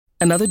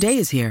Another day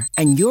is here,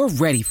 and you're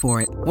ready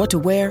for it. What to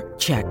wear?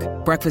 Check.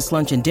 Breakfast,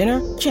 lunch, and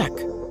dinner? Check.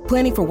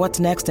 Planning for what's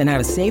next and how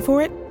to save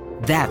for it?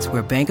 That's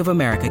where Bank of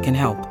America can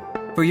help.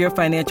 For your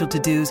financial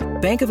to-dos,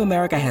 Bank of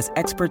America has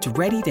experts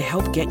ready to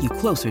help get you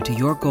closer to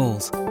your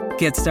goals.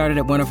 Get started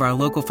at one of our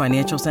local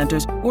financial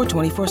centers or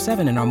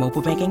 24/7 in our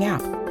mobile banking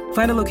app.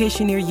 Find a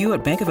location near you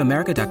at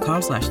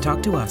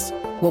bankofamerica.com/talktous.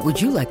 What would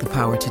you like the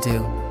power to do?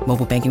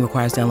 Mobile banking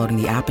requires downloading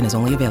the app and is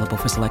only available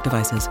for select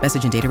devices.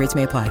 Message and data rates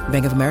may apply.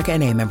 Bank of America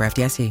N.A., member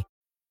FDIC.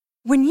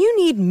 When you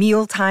need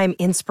mealtime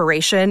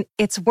inspiration,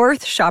 it's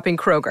worth shopping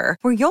Kroger,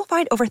 where you'll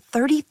find over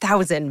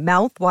 30,000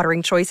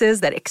 mouth-watering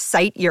choices that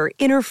excite your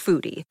inner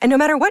foodie. And no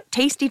matter what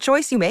tasty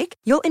choice you make,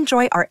 you'll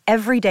enjoy our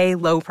everyday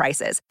low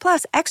prices,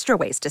 plus extra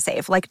ways to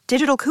save, like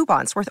digital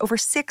coupons worth over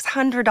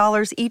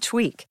 $600 each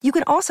week. You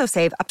can also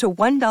save up to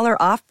 $1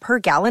 off per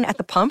gallon at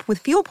the pump with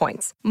fuel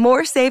points.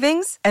 More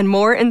savings and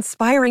more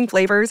inspiring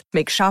flavors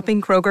make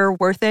shopping Kroger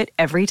worth it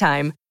every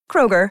time.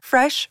 Kroger,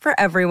 fresh for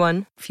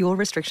everyone. Fuel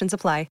restrictions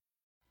apply.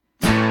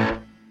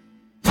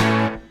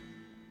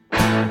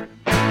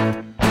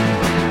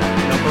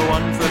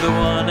 The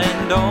one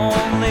and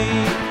only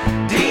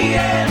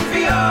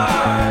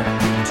DNVR.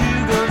 Two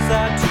goes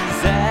out to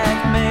Zach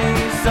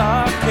Mace,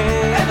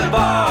 Arcade, and the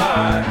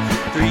bar.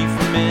 Three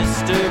for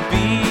Mr. B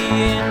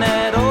in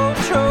that old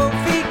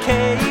trophy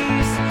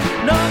case.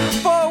 Number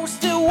four, we're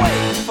still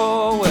waiting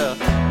for, well,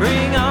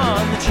 bring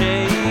on the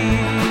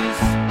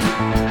chase.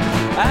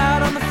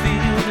 Out on the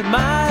field at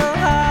Mile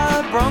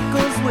High,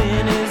 Broncos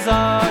win is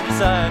our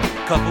desire.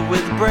 Coupled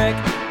with a break,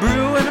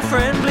 brew and a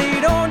friend,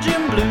 bleed orange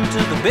and blue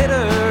to the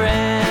bitter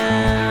end.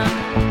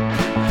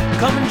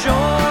 Come and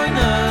join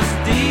us,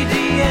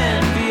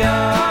 DDNVR.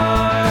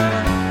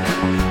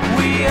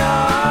 We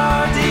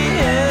are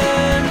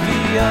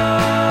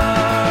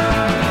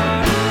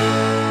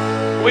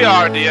DNVR. We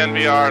are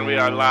DNVR, and we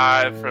are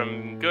live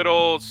from good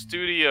old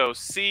Studio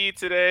C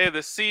today.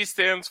 The C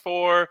stands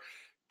for,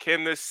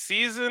 can the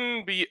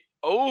season be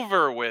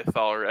over with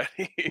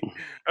already?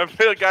 I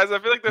feel like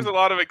there's a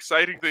lot of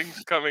exciting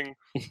things coming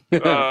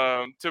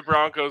to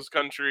Broncos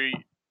country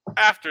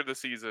after the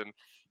season.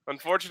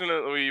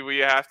 Unfortunately, we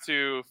have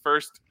to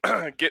first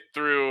get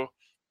through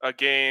a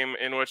game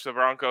in which the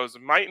Broncos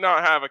might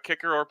not have a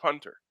kicker or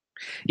punter.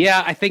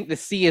 Yeah, I think the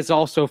C is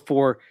also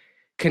for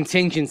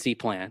contingency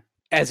plan,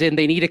 as in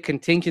they need a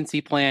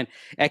contingency plan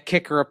at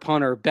kicker or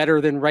punter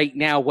better than right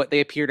now what they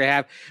appear to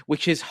have,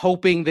 which is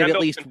hoping that at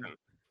least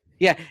 –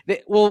 yeah,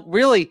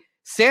 really,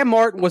 Sam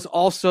Martin was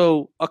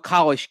also a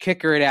college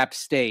kicker at App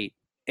State,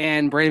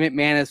 and Brandon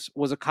McManus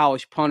was a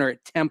college punter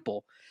at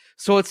Temple.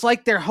 So it's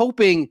like they're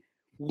hoping –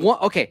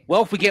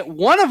 if we get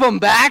one of them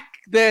back,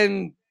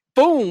 then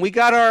boom, we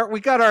got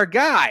our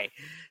guy.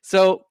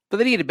 So, but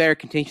they need a better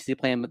contingency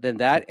plan than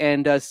that.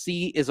 And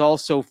C is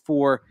also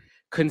for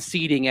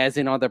conceding, as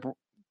in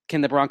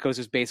can the Broncos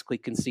just basically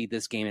concede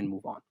this game and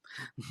move on?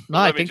 No,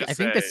 I think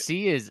the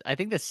C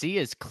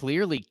is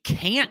clearly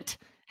can't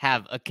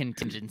have a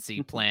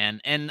contingency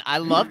plan, and I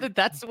love that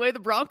that's the way the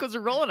Broncos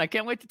are rolling. I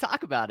can't wait to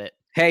talk about it.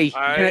 Hey,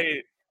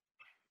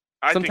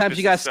 sometimes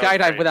you got to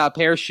skydive without a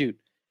parachute.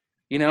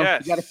 You know, You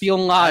got to feel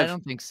alive. I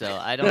don't think so.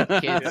 I don't.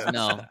 Kids,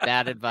 no.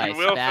 Bad advice.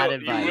 You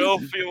will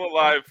feel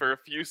alive for a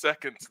few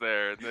seconds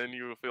there, and then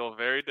you will feel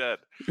very dead.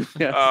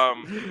 Yeah.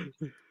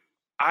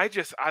 I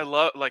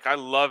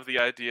love the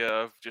idea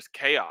of just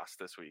chaos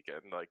this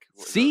weekend.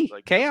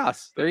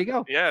 Chaos. There you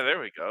go. Yeah, there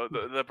we go.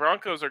 The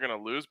Broncos are going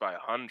to lose by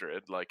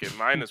 100. Like, it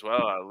might as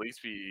well at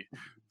least be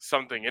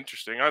something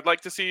interesting. I'd like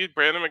to see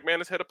Brandon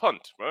McManus hit a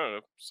punt.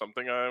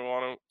 Something I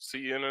want to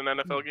see in an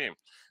NFL game.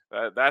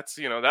 That's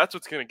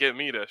what's going to get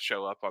me to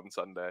show up on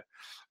Sunday.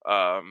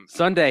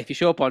 Sunday, if you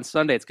show up on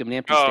Sunday, it's going to be an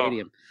empty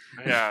stadium.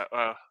 Yeah,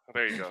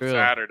 there you go. True.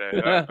 Saturday.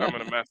 I'm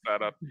going to mess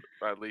that up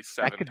at least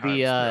 7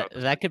 times.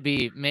 That could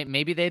be.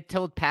 Maybe they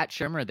told Pat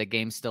Shurmur the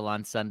game's still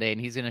on Sunday,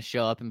 and he's going to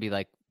show up and be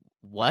like,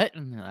 "What?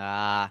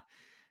 Pat,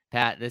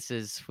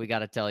 we got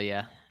to tell you,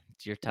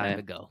 it's your time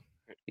to go."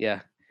 Yeah.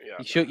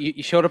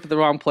 You showed up at the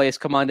wrong place.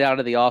 Come on down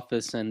to the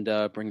office and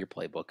bring your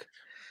playbook.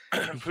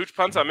 Pooch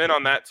punts, I'm in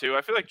on that too.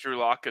 I feel like Drew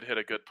Lock could hit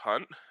a good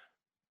punt.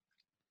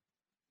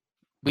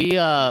 We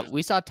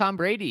saw Tom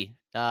Brady.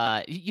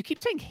 You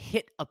keep saying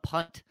hit a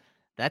punt.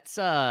 That's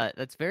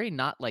very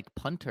not like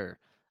punter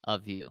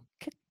of you.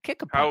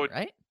 Kick a punt,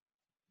 right?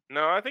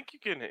 No, I think you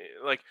can.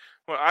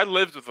 I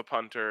lived with a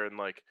punter, and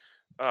when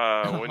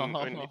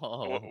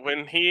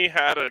he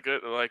had a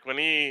good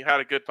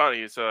punt,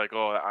 he said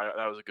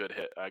that was a good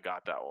hit. I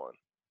got that one.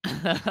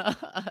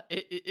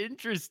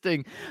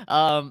 Interesting.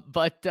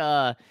 But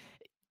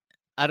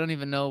I don't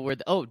even know where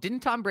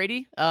didn't Tom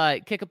Brady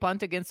kick a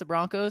punt against the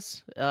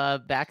Broncos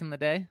back in the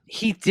day?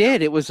 He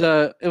did. It was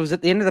at toward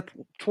the end of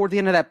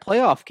that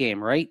playoff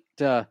game, right?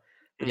 The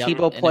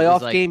Tebow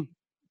playoff game.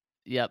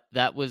 Yep,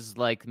 that was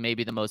like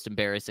maybe the most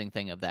embarrassing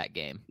thing of that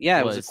game. Yeah,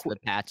 it was the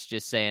Pats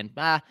just saying,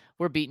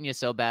 we're beating you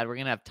so bad, we're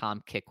gonna have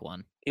Tom kick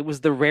one. It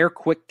was the rare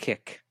quick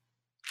kick.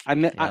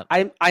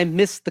 I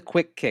missed the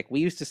quick kick.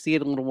 We used to see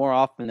it a little more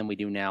often than we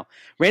do now.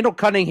 Randall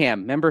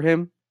Cunningham, remember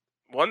him?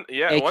 One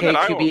that AKA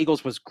I QB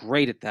Eagles was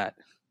great at that.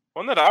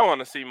 One that I want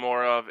to see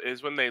more of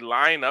is when they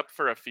line up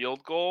for a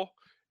field goal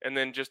and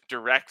then just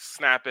direct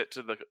snap it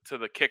to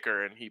the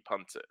kicker and he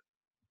punts it.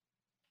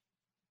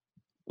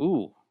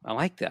 Ooh, I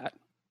like that.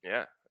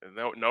 Yeah,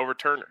 no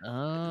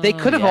returner. They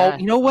could have yeah,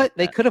 you know what? like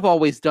They that. could have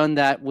always done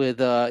that with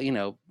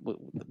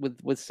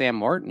with Sam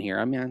Martin here.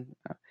 I mean,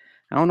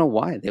 I don't know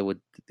why they would.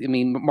 I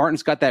mean,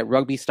 Martin's got that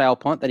rugby style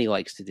punt that he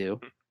likes to do.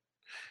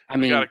 I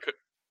mean,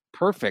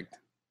 perfect.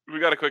 We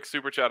got a quick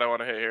super chat I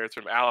want to hit here. It's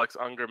from Alex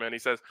Ungerman. He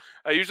says,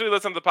 I usually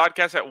listen to the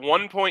podcast at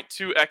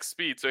 1.2x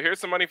speed. So here's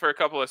some money for a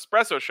couple of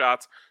espresso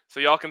shots so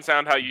y'all can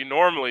sound how you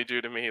normally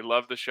do to me.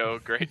 Love the show.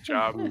 Great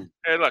job.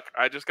 Hey, look,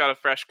 I just got a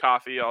fresh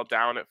coffee. I'll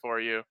down it for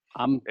you.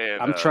 I'm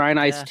trying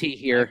iced tea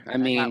here. I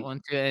mean, got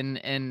one too.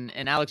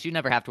 And Alex, you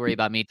never have to worry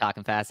about me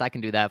talking fast. I can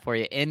do that for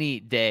you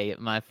any day,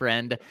 my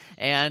friend.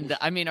 And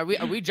I mean, are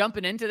we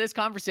jumping into this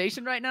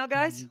conversation right now,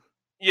 guys?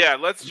 Yeah,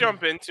 let's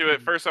jump into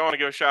it. First, I want to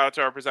give a shout out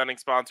to our presenting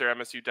sponsor,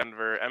 MSU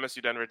Denver,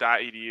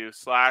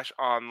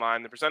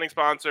 msudenver.edu/online, the presenting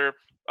sponsor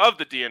of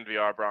the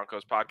DNVR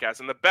Broncos podcast,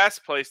 and the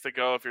best place to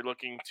go if you're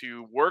looking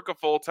to work a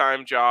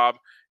full-time job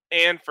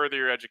and further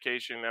your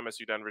education.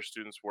 MSU Denver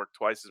students work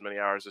twice as many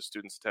hours as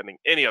students attending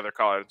any other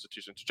college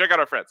institution. So check out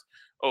our friends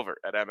over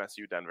at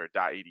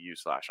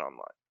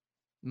msudenver.edu/online.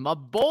 My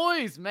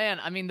boys, man.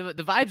 I mean, the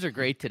vibes are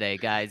great today,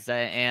 guys.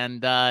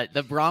 And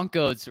the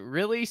Broncos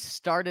really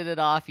started it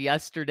off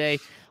yesterday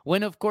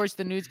when, of course,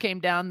 the news came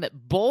down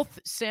that both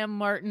Sam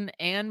Martin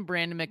and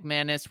Brandon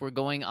McManus were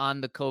going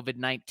on the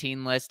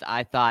COVID-19 list.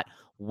 I thought,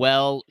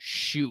 well,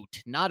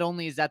 shoot. Not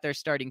only is that their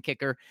starting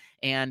kicker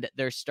and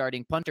their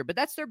starting punter, but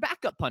that's their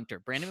backup punter.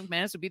 Brandon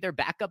McManus would be their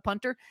backup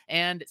punter,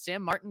 and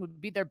Sam Martin would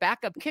be their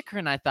backup kicker.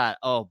 And I thought,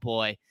 oh,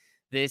 boy.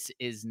 This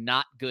is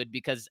not good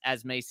because,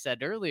 as May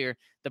said earlier,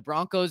 the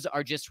Broncos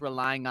are just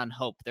relying on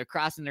hope. They're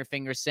crossing their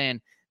fingers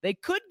saying they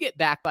could get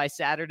back by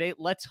Saturday.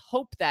 Let's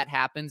hope that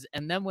happens.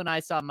 And then when I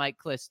saw Mike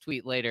Klis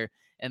tweet later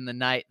in the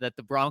night that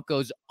the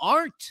Broncos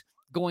aren't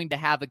going to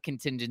have a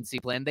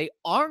contingency plan, they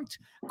aren't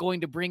going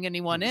to bring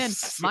anyone in,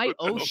 my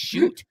oh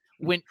shoot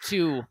went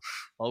to,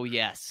 oh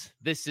yes,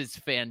 this is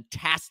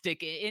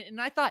fantastic.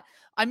 And I thought,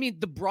 I mean,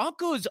 the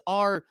Broncos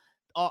are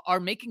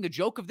making a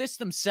joke of this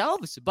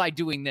themselves by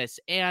doing this.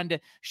 And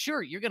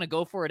sure, you're going to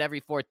go for it every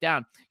fourth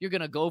down. You're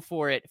going to go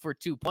for it for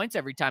 2 points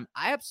every time.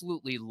 I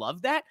absolutely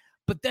love that.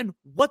 But then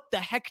what the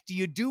heck do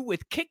you do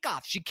with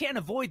kickoffs? You can't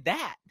avoid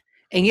that.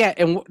 And yeah,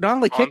 and not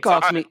only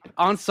kickoffs, I mean,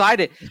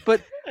 onside it,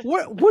 but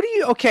what do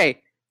you,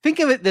 okay, think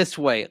of it this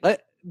way.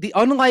 The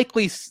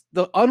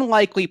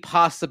unlikely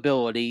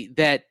possibility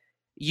that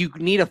you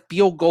need a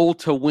field goal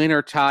to win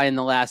or tie in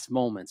the last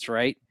moments,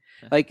 right?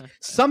 Like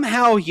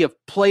somehow you've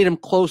played them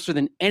closer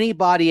than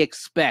anybody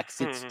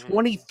expects. It's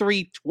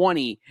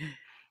 23-20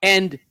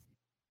 and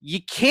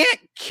you can't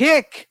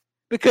kick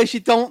because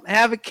you don't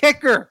have a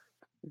kicker.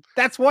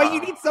 That's why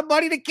you need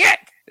somebody to kick.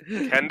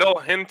 Kendall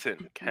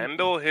Hinton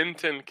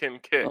can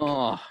kick.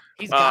 Oh,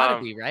 he's got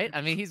to be, right?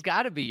 I mean, he's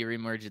got to be your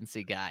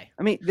emergency guy.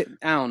 I mean,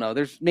 I don't know.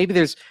 There's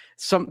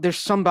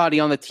somebody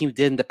on the team who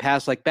did in the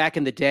past, like back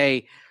in the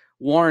day,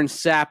 Warren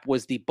Sapp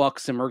was the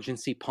Bucs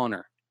emergency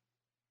punter.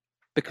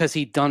 Because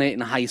he'd done it in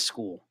high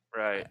school.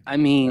 Right. I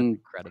mean,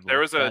 incredible. There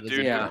was a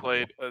dude who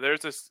played. There's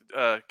this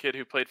kid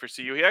who played for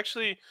CU. He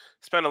actually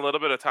spent a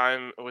little bit of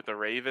time with the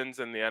Ravens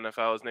in the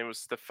NFL. His name was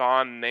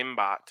Stefan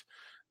Nembot.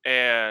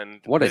 And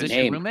what a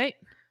name! Your roommate?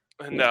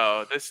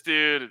 No, this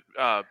dude,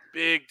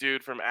 big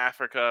dude from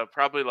Africa,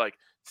 probably like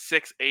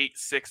 6'8",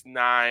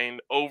 6'9",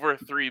 over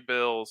 3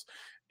 bills.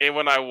 And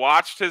when I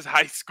watched his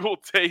high school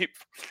tape,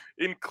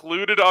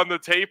 included on the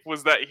tape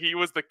was that he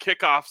was the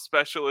kickoff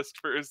specialist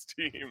for his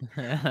team.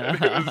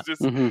 And it was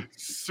just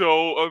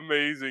so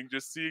amazing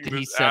just seeing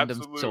this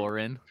absolute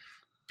soaring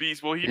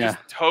beast. Well, he just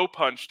toe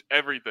punched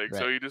everything.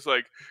 Right. So he just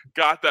like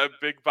got that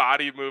big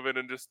body moving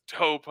and just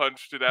toe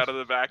punched it out of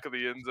the back of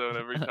the end zone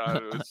every time.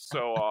 It was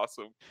so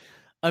awesome.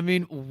 I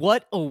mean,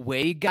 what a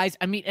way, guys.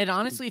 I mean, it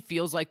honestly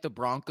feels like the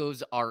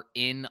Broncos are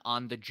in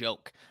on the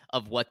joke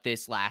of what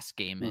this last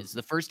game is.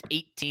 The first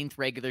 18th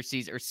regular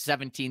season or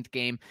 17th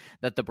game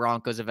that the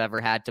Broncos have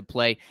ever had to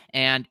play.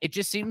 And it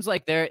just seems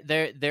like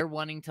they're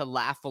wanting to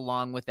laugh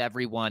along with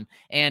everyone.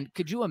 And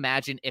could you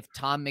imagine if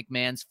Tom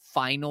McMahon's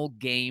final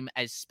game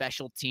as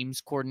special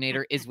teams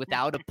coordinator is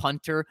without a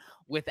punter,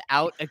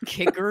 without a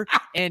kicker,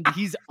 and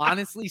he's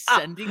honestly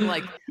sending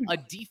like a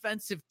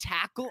defensive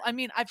tackle? I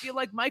mean, I feel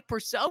like Mike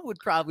Purcell would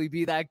probably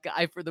be that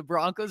guy for the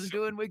Broncos,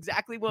 doing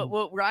exactly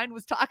what Ryan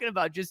was talking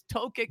about, just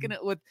toe kicking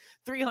it with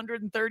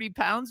 330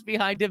 pounds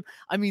behind him.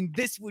 I mean,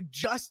 this would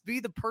just be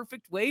the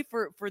perfect way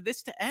for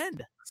this to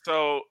end.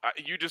 So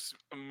you just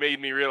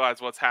made me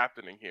realize what's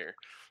happening here.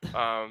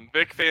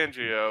 Vic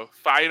Fangio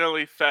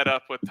finally fed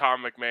up with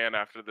Tom McMahon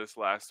after this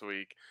last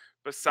week,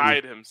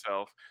 beside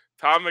himself.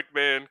 Tom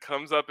McMahon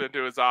comes up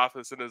into his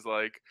office and is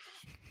like,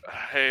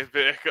 "Hey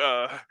Vic,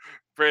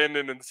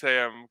 Brandon and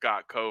Sam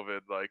got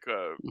COVID. Like,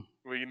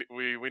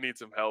 we need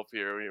some help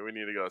here. We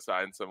need to go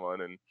sign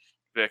someone." And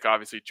Vic,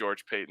 obviously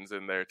George Payton's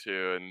in there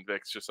too, and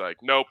Vic's just like,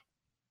 "Nope,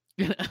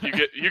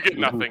 You get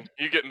nothing.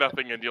 You get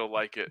nothing, and you'll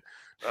like it.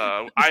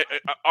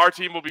 Our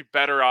team will be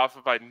better off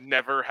if I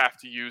never have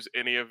to use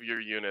any of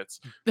your units.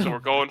 So we're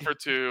going for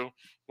 2.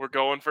 We're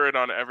going for it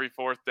on every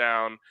 4th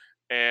down,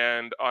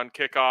 and on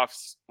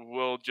kickoffs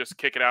we'll just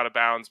kick it out of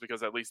bounds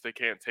because at least they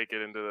can't take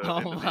it into the. Oh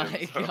into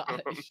my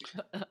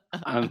the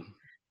gosh.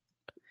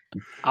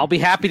 I'll be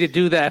happy to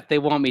do that if they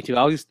want me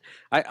to.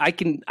 I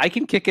can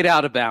kick it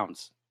out of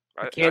bounds.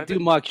 I can't do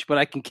much, but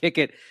I can kick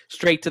it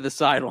straight to the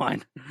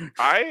sideline.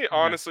 I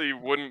honestly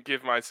wouldn't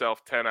give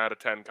myself 10 out of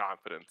 10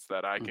 confidence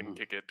that I can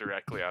kick it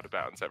directly out of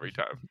bounds every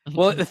time.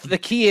 Well, the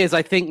key is,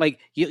 I think, like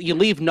you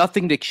leave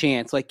nothing to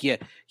chance. Like you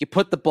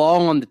put the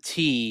ball on the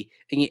tee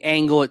and you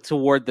angle it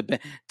toward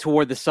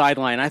the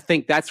sideline. I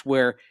think that's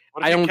where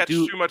What if I don't catch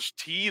do too much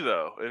tee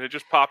though, and it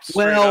just pops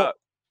straight up.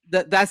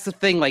 That's the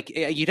thing. Like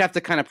you'd have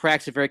to kind of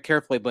practice it very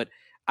carefully. But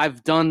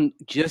I've done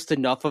just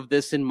enough of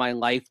this in my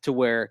life to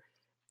where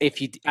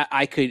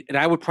I could, and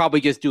I would probably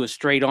just do a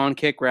straight on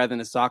kick rather than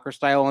a soccer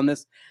style on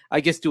this.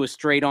 I just do a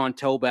straight on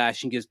toe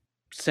bash and just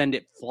send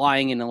it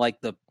flying into like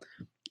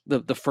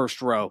the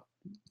first row.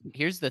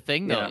 Here's the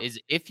thing though, is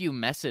if you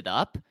mess it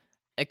up,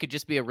 it could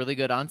just be a really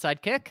good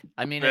onside kick.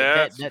 I mean,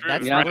 that's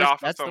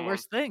the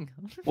worst thing.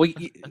 Well,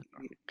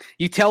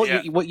 you tell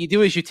what you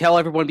do is you tell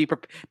everyone be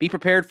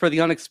prepared for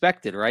the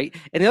unexpected, right?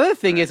 And the other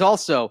thing is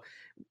also,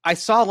 I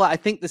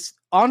think this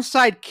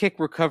onside kick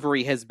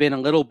recovery has been a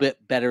little bit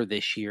better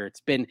this year.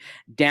 It's been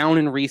down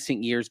in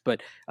recent years,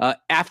 but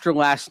after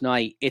last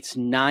night, it's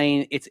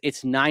 9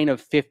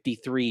 of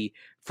 53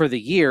 for the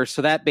year.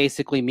 So that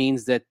basically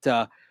means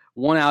that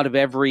 1 out of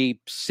every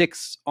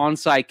 6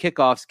 onside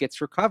kickoffs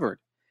gets recovered.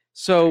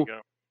 So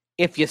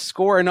if you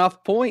score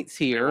enough points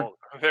here,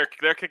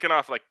 they're kicking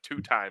off like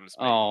 2 times.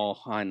 Maybe. Oh,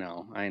 I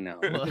know.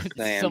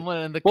 Someone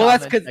in the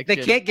that's because they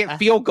can't get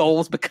field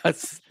goals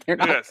because they're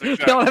not. Yes, exactly.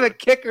 They don't have a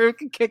kicker who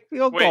can kick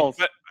field goals.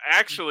 But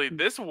actually,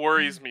 this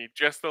worries me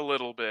just a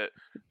little bit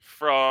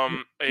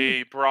from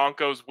a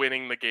Broncos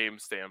winning the game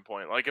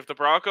standpoint. Like if the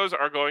Broncos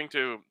are going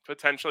to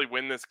potentially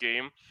win this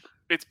game,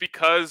 it's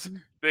because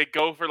they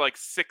go for like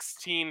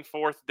 16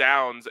 4th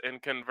downs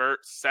and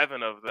convert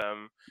 7 of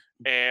them.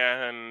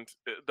 And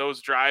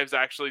those drives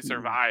actually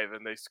survive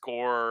and they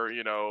score,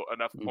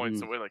 enough points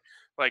to win.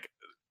 Like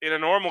in a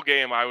normal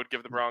game, I would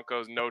give the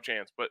Broncos no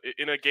chance. But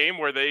in a game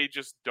where they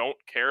just don't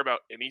care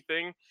about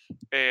anything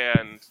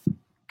and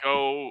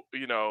go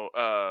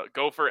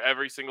for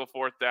every single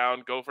 4th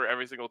down, go for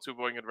every single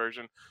 2-point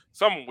conversion,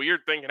 some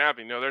weird thing can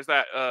happen. There's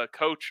that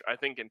coach, I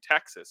think, in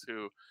Texas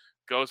who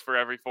goes for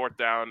every 4th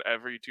down,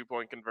 every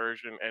 2-point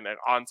conversion, and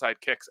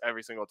onside kicks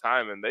every single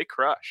time, and they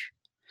crush.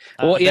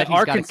 Well,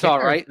 Arkansas,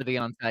 right? For the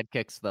onside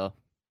kicks, though.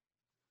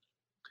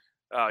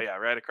 Oh, yeah,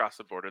 right across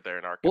the border there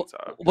in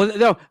Arkansas. Well,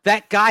 no,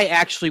 that guy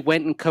actually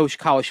went and coached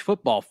college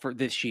football for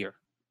this year.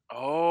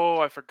 Oh,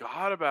 I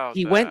forgot about that.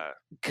 He went,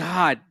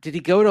 God, did he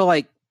go to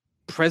like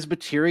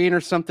Presbyterian or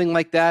something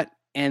like that?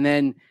 And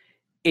then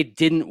it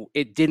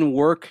didn't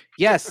work.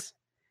 Yes.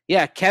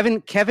 Yeah,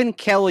 Kevin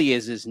Kelly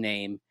is his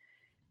name.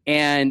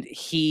 And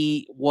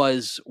he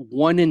was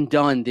 1 and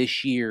done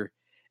this year.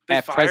 They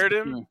fired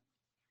him?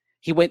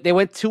 They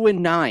went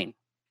 2-9.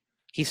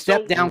 He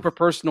stepped down for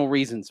personal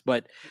reasons,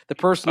 but the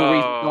personal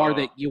reasons are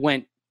that you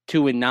went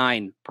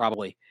 2-9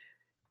 probably.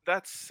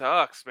 That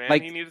sucks, man.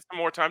 He needed some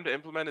more time to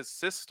implement his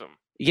system.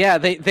 Yeah,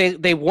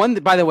 they won.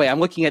 By the way,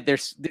 I'm looking at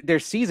their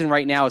season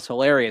right now is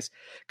hilarious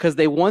because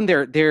they won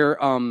their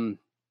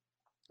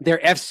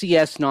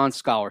FCS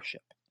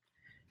non-scholarship.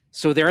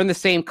 So they're in the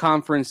same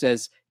conference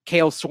as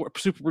Kale's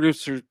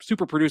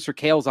super producer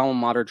Kale's alma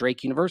mater,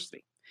 Drake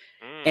University.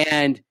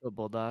 And the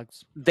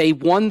Bulldogs. They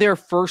won their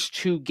first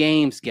 2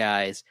 games,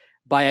 guys,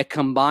 by a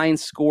combined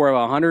score of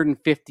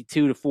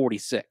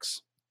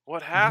 152-46.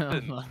 What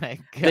happened? Oh my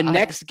God. The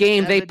next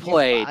game they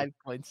played, 5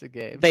 points a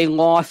game. They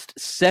lost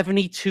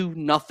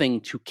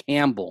 72-0 to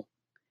Campbell,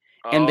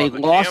 and they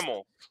lost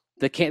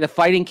the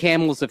Fighting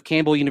Camels of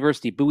Campbell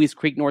University, Bowie's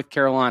Creek, North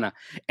Carolina.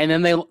 And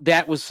then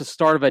that was the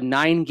start of a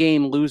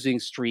 9-game losing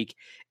streak.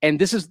 And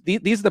these are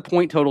the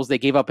point totals they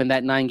gave up in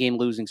that 9-game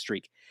losing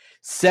streak: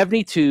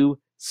 72,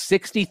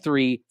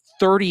 63,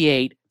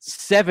 38,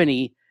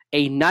 70,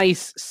 a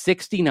nice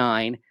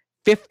 69,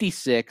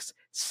 56,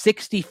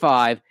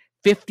 65,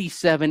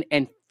 57,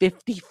 and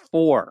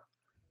 54.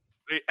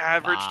 They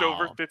averaged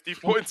over 50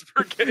 points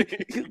per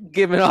game.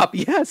 Giving up,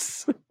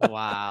 yes.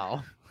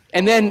 Wow.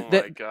 And then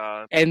my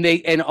God.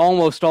 And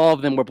almost all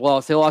of them were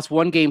blowouts. They lost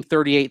one game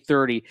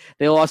 38-30.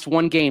 They lost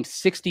one game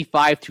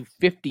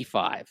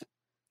 65-55.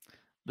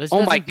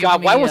 Oh my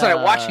God! Why was I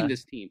watching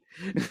this team?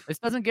 This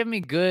doesn't give me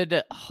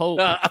good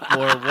hope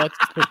for what's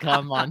to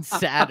come on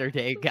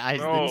Saturday, guys.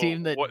 No, the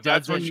team that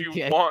that's what you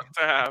want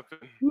to happen.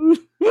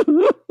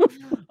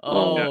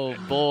 Oh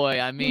boy!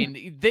 I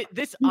mean,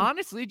 this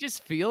honestly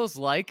just feels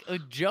like a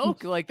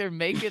joke. Like they're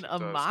making a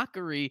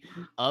mockery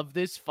of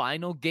this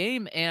final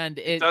game, and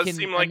it does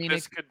seem like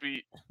this could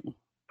be.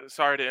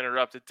 Sorry to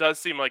interrupt. It does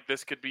seem like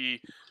this could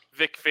be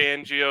Vic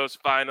Fangio's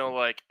final,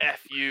 like,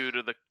 F you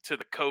to the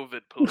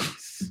COVID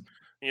police.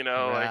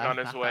 like on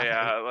his way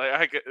out.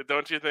 Like,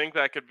 don't you think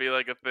that could be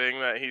like a thing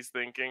that he's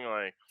thinking,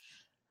 like,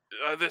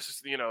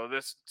 this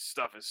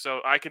stuff is so.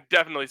 I could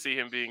definitely see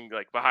him being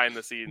like behind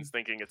the scenes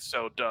thinking it's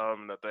so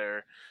dumb that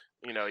they're,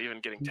 even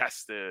getting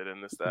tested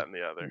and this, that, and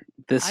the other.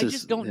 I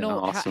just don't know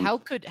awesome.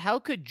 how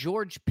could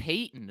George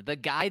Payton, the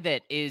guy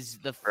that is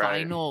the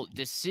final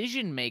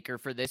decision maker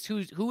for this,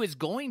 who is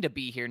going to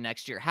be here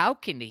next year, how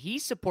can he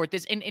support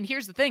this? And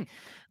here's the thing,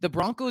 the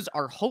Broncos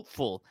are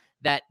hopeful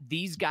that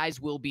these guys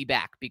will be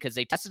back because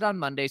they tested on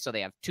Monday, so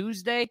they have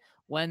Tuesday,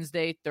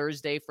 Wednesday,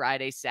 Thursday,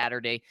 Friday,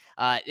 Saturday.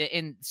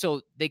 And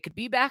so they could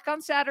be back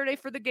on Saturday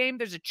for the game.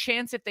 There's a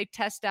chance if they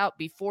test out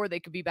before they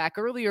could be back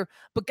earlier.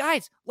 But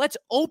guys, let's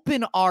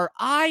open our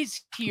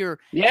eyes here.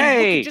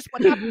 Yay! Just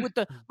what happened with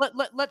the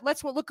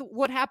let's look at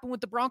what happened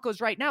with the Broncos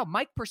right now.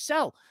 Mike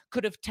Purcell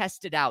could have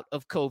tested out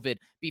of COVID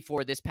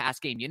before this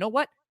past game. You know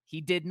what?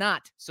 He did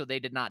not. So they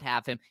did not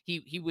have him.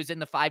 He was in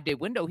the 5-day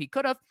window. He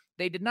could have.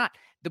 They did not.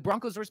 The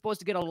Broncos were supposed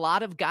to get a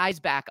lot of guys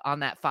back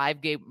on that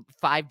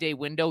 5-day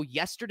window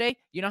yesterday.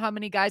 You know how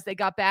many guys they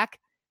got back?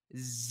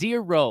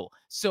 0.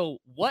 So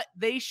what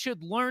they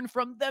should learn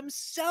from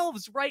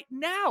themselves right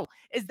now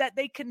is that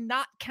they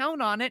cannot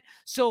count on it.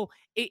 So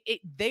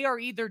they are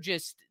either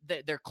just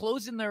they're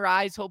closing their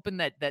eyes hoping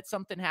that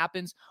something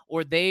happens,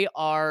 or they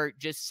are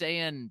just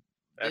saying,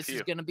 this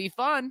is going to be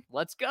fun.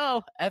 Let's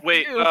go.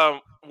 Wait,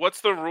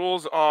 what's the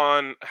rules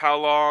on how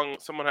long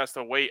someone has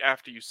to wait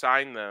after you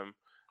sign them?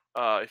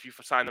 If you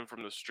sign them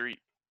from the street?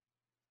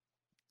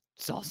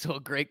 It's also a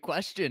great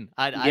question.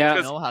 I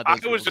don't know how. I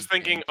was just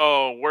thinking,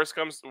 worst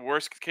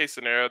case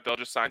scenario, they'll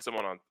just sign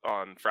someone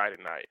on Friday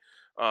night.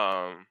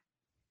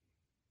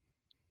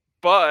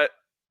 But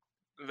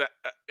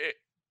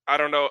I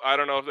don't know. I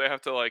don't know if they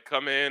have to like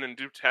come in and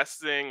do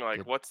testing.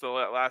 Like, what's the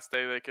last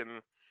day they can?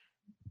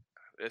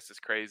 This is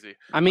crazy.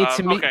 I mean,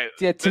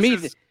 to me,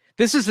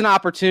 this is an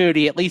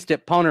opportunity. At least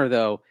at punter,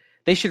 though,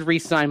 they should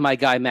re-sign my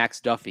guy Max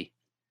Duffy.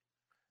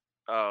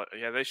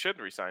 Yeah, they should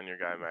re-sign your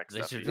guy, Max.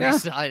 They should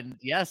re-sign.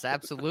 Yes,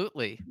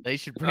 absolutely. They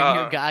should bring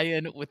your guy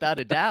in without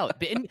a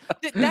doubt. And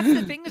that's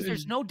the thing, is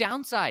there's no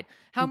downside.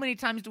 How many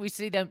times do we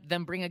see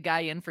them bring a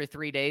guy in for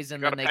 3 days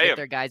and then they get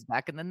their guys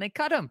back and then they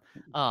cut him?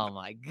 Oh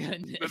my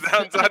goodness. The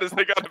downside is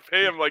they got to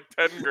pay him like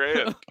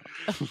 $10,000.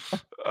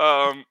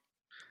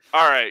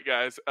 All right,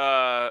 guys.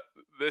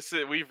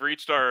 We've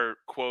reached our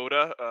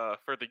quota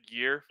for the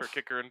year for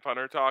kicker and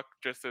punter talk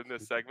just in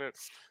this segment,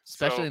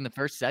 especially in the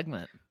first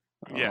segment.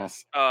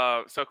 Yes.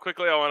 So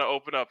quickly, I want to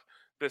open up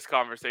this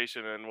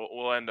conversation, and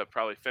we'll end up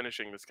probably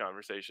finishing this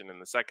conversation in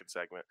the second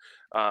segment.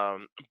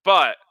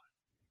 But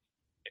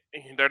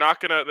they're not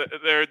gonna.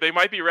 They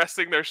might be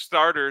resting their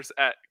starters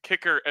at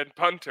kicker and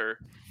punter.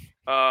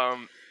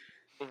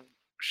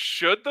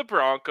 Should the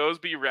Broncos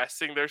be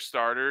resting their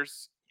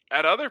starters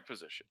at other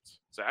positions,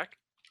 Zach?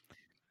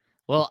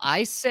 Well,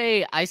 I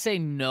say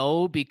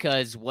no,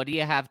 because what do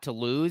you have to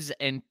lose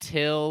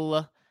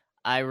until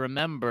I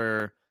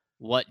remember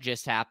what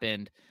just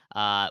happened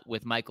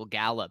with Michael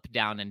Gallup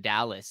down in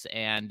Dallas,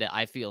 and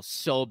I feel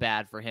so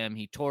bad for him.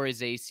 He tore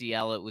his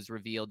ACL, it was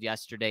revealed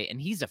yesterday, and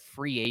he's a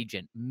free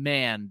agent.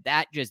 Man,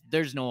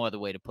 there's no other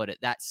way to put it.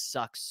 That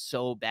sucks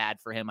so bad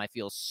for him. I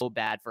feel so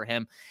bad for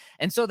him.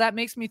 And so that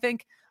makes me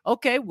think,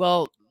 okay,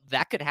 well,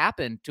 that could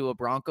happen to a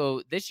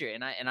Bronco this year.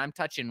 And I'm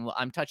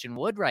touching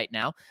wood right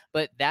now,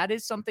 but that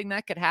is something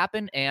that could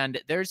happen. And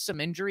there's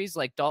some injuries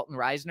like Dalton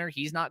Reisner.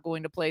 He's not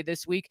going to play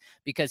this week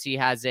because he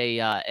has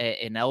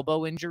an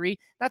elbow injury.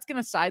 That's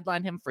going to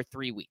sideline him for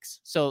 3 weeks.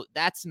 So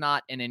that's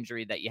not an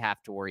injury that you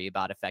have to worry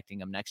about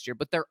affecting him next year.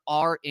 But there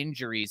are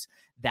injuries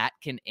that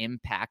can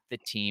impact the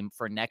team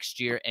for next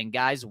year. And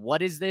guys,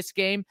 what is this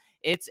game?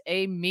 It's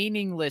a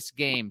meaningless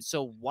game.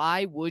 So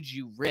why would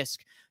you risk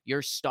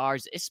your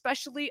stars,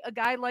 especially a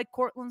guy like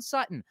Courtland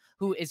Sutton,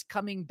 who is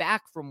coming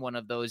back from one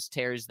of those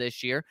tears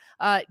this year?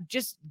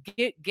 Just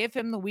give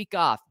him the week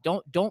off.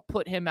 Don't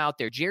put him out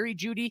there. Jerry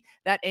Jeudy,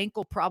 that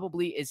ankle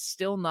probably is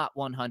still not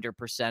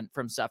 100%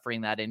 from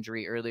suffering that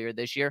injury earlier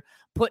this year.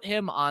 Put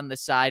him on the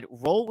side.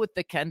 Roll with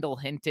the Kendall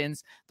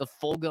Hintons, the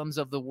Fulghams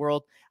of the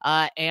world.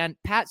 And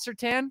Pat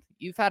Surtain,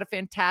 you've had a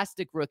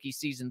fantastic rookie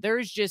season.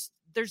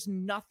 There's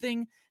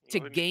nothing to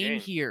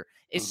gain here,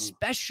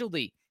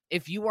 especially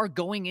if you are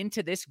going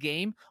into this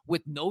game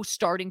with no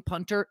starting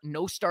punter,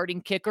 no starting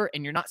kicker,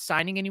 and you're not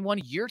signing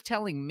anyone. You're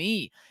telling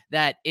me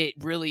that it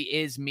really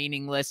is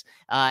meaningless,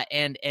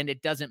 and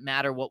it doesn't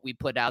matter what we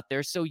put out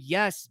there. So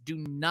yes, do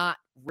not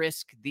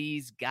risk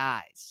these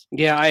guys.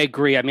 Yeah, I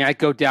agree. I mean, I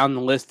go down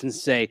the list and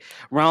say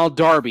Ronald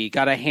Darby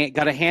got a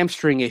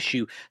hamstring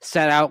issue,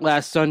 sat out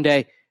last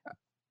Sunday.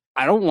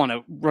 I don't want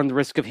to run the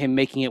risk of him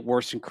making it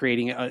worse and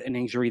creating an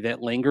injury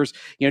that lingers.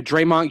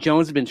 Draymond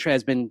Jones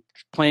has been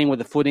playing with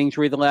a foot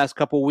injury the last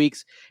couple of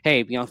weeks.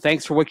 Hey,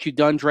 thanks for what you've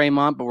done,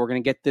 Draymond, but we're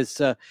going to get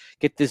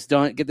this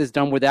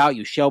done without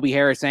you. Shelby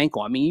Harris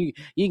ankle. I mean,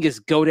 you can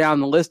just go down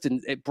the list,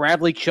 and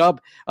Bradley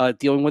Chubb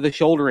dealing with a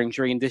shoulder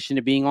injury in addition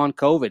to being on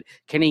COVID.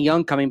 Kenny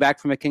Young coming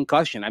back from a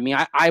concussion. I mean,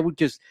 I would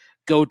just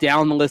go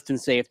down the list and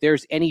say if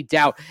there's any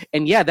doubt,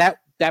 and yeah,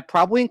 that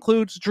probably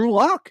includes Drew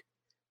Lock.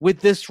 with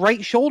this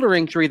right shoulder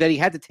injury that he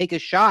had to take a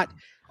shot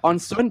on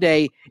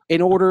Sunday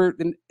in order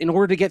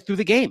to get through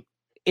the game.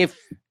 If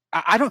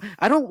I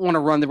don't want to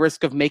run the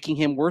risk of making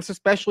him worse,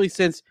 especially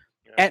since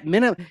at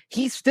minimum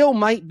he still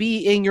might be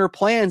in your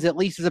plans at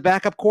least as a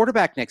backup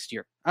quarterback next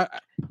year.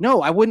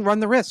 No, I wouldn't run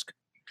the risk.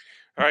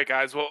 All right,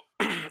 guys. Well,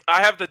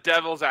 I have the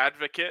devil's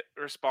advocate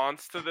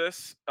response to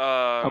this.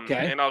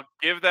 Okay. And I'll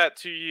give that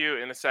to you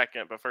in a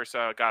second. But first,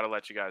 I got to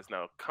let you guys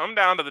know. Come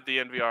down to the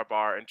DNVR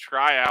bar and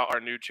try out our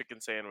new chicken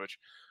sandwich.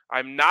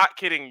 I'm not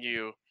kidding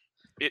you.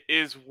 It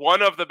is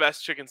one of the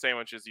best chicken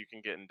sandwiches you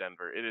can get in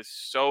Denver. It is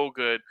so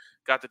good.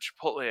 Got the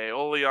chipotle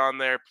aioli on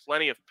there.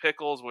 Plenty of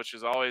pickles, which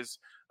is always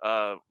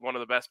one of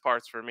the best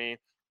parts for me.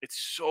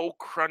 It's so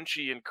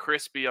crunchy and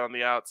crispy on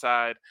the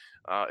outside.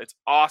 It's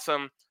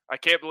awesome. I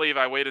can't believe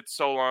I waited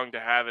so long to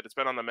have it. It's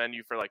been on the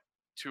menu for like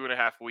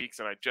 2.5 weeks,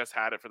 and I just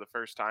had it for the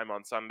first time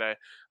on Sunday.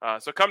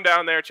 So come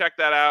down there, check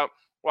that out.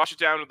 Wash it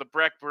down with the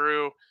Breck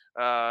Brew.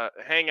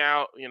 Hang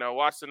out,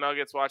 watch the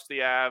Nuggets, watch the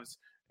Avs,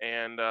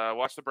 and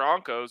watch the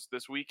Broncos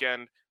this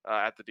weekend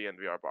at the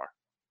DNVR bar.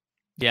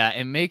 Yeah,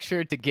 and make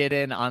sure to get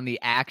in on the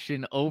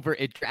action over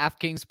at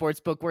DraftKings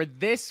Sportsbook, where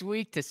this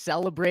week, to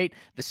celebrate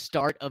the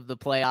start of the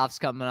playoffs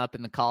coming up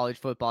in the college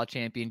football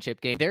championship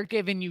game, they're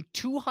giving you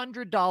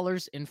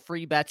 $200 in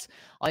free bets.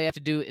 All you have to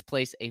do is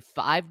place a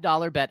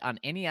 $5 bet on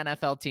any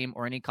NFL team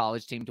or any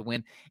college team to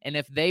win. And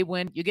if they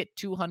win, you get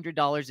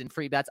 $200 in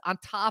free bets on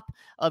top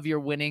of your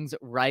winnings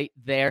right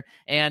there.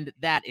 And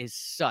that is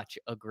such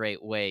a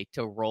great way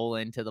to roll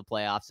into the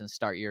playoffs and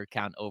start your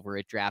account over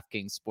at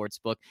DraftKings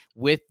Sportsbook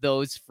with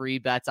those free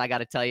bets. I got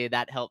to tell you,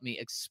 that helped me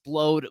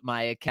explode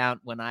my account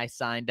when I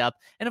signed up.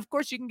 And of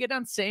course, you can get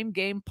on same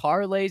game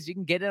parlays. You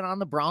can get in on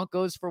the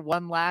Broncos for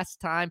one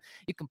last time.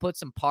 You can put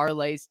some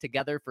parlays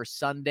together for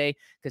Sunday,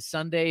 because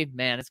Sunday,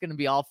 man, it's going to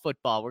be all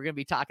football. We're going to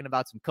be talking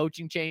about some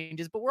coaching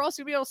changes, but we're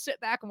also going to be able to sit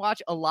back and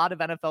watch a lot of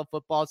NFL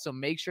football. So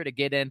make sure to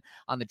get in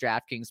on the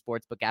DraftKings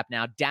Sportsbook app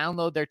now.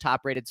 Download their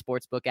top-rated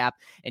sportsbook app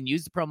and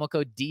use the promo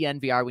code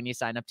DNVR when you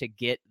sign up to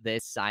get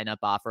this sign-up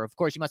offer. Of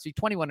course, you must be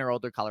 21 or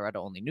older,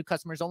 Colorado only. New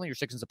customers only.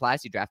 Restrictions apply.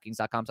 See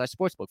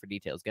DraftKings.com/sportsbook for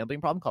details.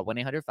 Gambling problem? Call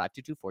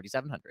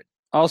 1-800-522-4700.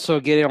 Also,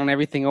 get in on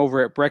everything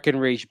over at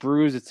Breckenridge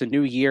Brews. It's a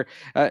new year.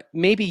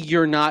 Maybe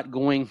you're not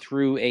going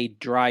through a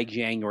dry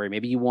January.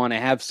 Maybe you want to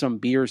have some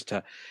beers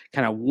to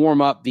kind of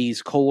warm up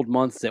these cold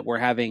months that we're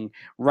having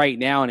right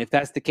now. And if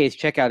that's the case,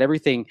 check out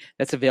everything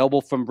that's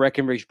available from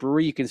Breckenridge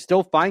Brewery. You can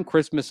still find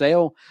Christmas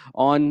ale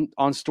on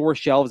store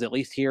shelves, at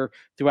least here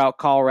throughout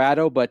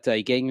Colorado. But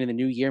getting into the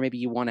new year, maybe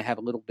you want to have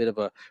a little bit of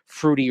a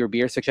fruitier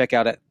beer. So check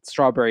out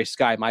Strawberry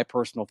Sky, my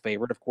personal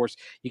favorite. Of course,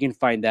 you can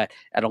find that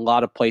at a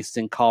lot of places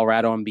in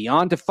Colorado and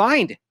beyond. To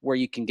find where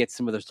you can get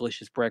some of those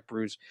delicious Breck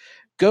brews,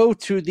 go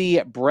to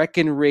the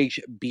Breckenridge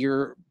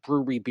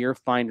Brewery Beer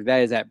Finder.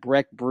 That is at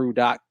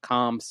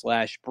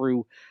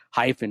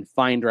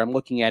breckbrew.com/brew-finder. I'm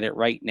looking at it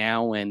right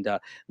now, and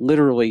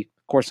literally,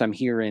 of course, I'm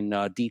here in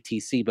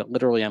DTC, but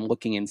literally I'm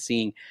looking and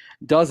seeing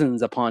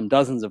dozens upon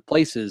dozens of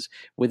places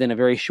within a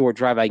very short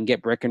drive I can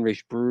get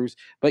Breckenridge brews.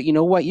 But you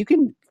know what? You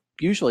can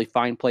usually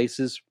find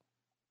places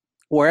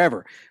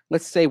wherever.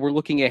 Let's say we're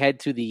looking ahead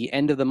to the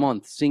end of the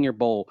month, Senior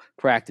Bowl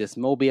practice,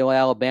 Mobile,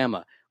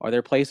 Alabama. Are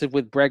there places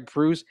with Breck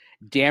brews?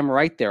 Damn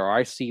right there are.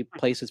 I see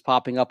places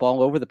popping up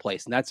all over the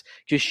place. And that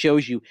just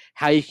shows you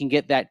how you can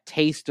get that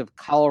taste of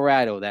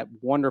Colorado, that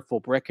wonderful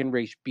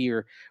Breckenridge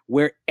beer,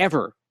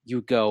 wherever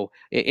you go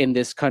in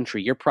this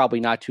country. You're probably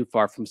not too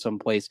far from some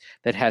place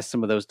that has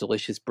some of those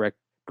delicious Breck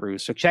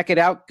brews. So check it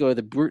out. Go to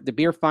the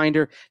Beer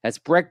Finder. That's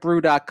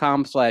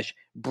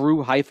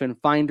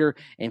breckbrew.com/brew-finder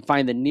and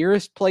find the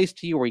nearest place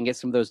to you where you can get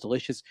some of those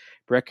delicious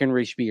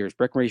Breckenridge beers.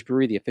 Breckenridge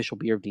Brewery, the official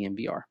beer of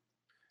DNVR.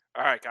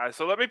 All right, guys.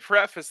 So let me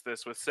preface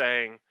this with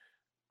saying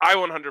I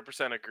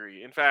 100%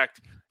 agree. In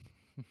fact,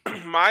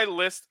 my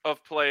list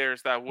of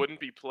players that wouldn't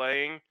be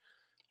playing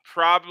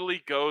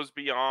probably goes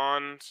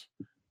beyond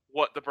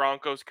what the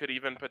Broncos could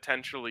even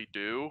potentially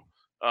do.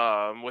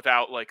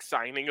 Without like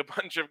signing a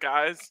bunch of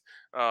guys,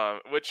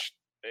 which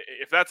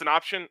if that's an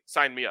option,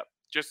 sign me up.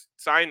 Just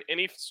sign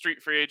any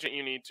street free agent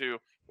you need to,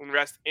 and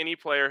rest any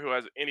player who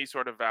has any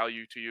sort of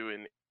value to you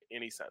in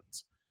any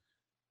sense.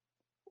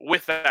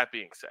 With that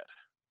being said,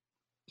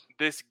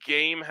 this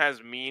game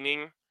has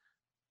meaning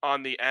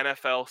on the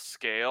NFL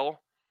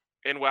scale,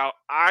 and while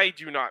I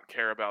do not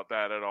care about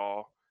that at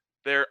all,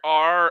 there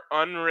are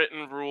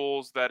unwritten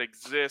rules that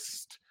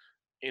exist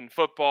in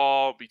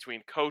football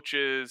between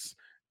coaches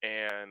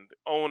and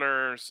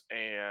owners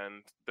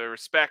and the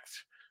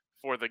respect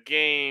for the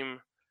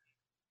game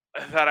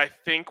that I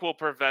think will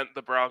prevent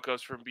the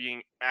Broncos from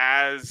being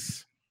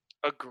as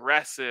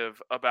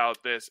aggressive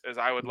about this as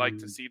I would like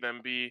to see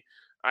them be.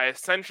 I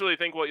essentially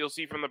think what you'll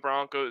see from the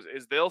Broncos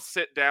is they'll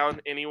sit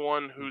down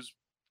anyone who's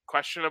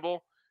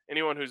questionable,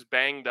 anyone who's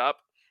banged up.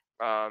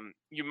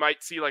 You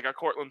might see like a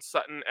Cortland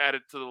Sutton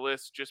added to the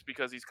list just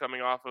because he's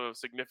coming off of a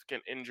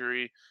significant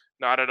injury,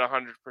 not at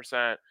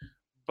 100%.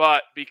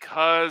 But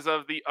because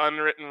of the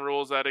unwritten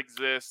rules that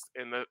exist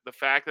and the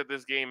fact that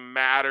this game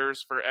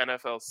matters for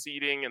NFL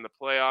seeding in the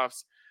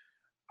playoffs,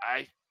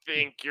 I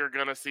think you're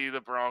gonna see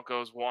the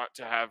Broncos want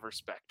to have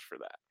respect for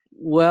that.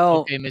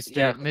 Well, Okay, Mr.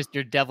 yeah.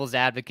 Mr. Devil's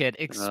Advocate,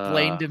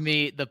 explain to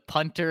me the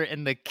punter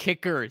and the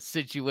kicker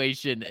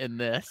situation in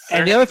this.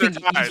 And the Their other hands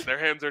thing, are tied. Their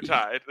hands are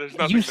tied. There's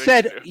nothing you they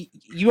said can do.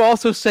 you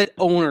also said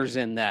owners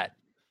in that.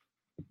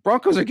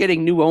 Broncos are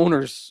getting new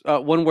owners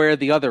one way or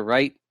the other,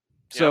 right?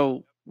 Yep.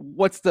 So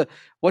what's the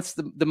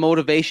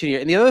motivation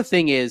here? And the other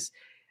thing is,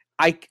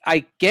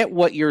 I get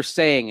what you're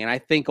saying, and I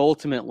think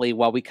ultimately,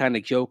 while we kind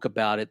of joke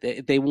about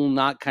it, they will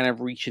not kind of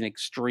reach an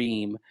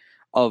extreme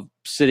of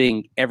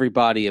sitting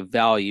everybody of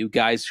value.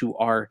 Guys who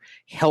are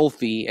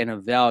healthy and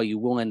of value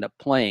will end up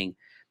playing,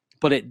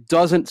 but it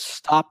doesn't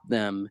stop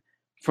them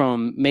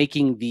from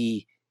making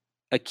the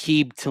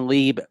Aqib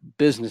Talib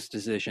business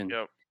decision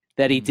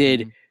that he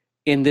did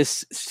in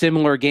this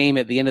similar game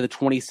at the end of the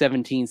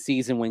 2017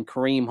 season when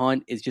Kareem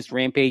Hunt is just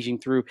rampaging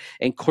through,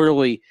 and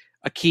clearly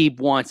Aqib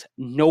wants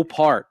no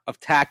part of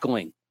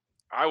tackling.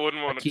 I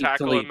wouldn't want to Aqib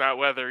tackle Talib. in that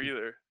weather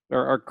either.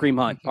 Or Kareem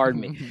Hunt,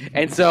 pardon me.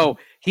 And so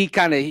he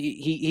kind of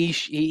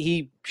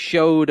he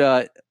showed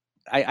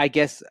I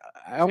guess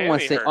I don't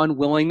want to say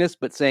unwillingness,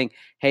 but saying,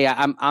 "Hey,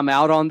 I'm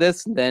out on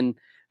this." And then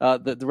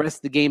the rest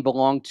of the game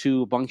belonged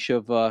to a bunch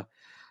of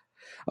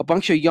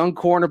young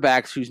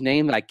cornerbacks whose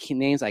names I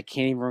can't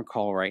even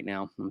recall right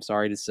now. I'm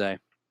sorry to say,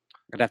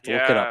 I'd have to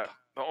look it up.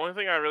 The only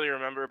thing I really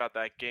remember about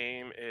that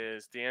game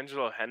is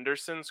D'Angelo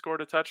Henderson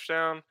scored a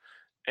touchdown.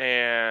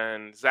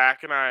 And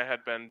Zach and I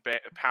had been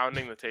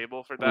pounding the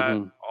table for that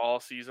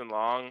all season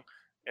long,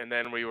 and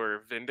then we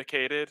were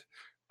vindicated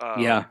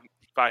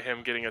by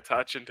him getting a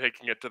touch and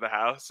taking it to the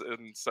house,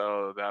 and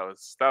so that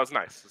was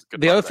nice. Was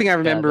good. The other thing I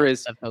remember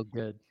is that felt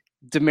good.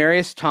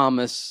 Demaryius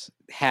Thomas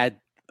had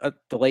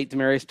the late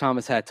Demaryius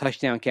Thomas had a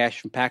touchdown catch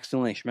from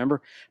Paxton Lynch.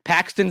 Remember,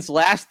 Paxton's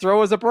last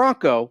throw as a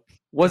Bronco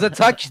was a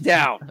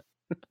touchdown.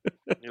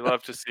 You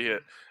love to see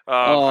it.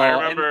 I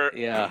remember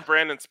and,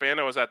 Brandon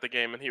Spano was at the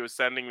game, and he was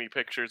sending me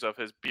pictures of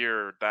his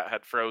beard that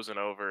had frozen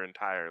over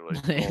entirely.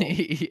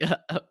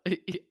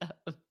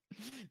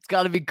 It's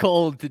got to be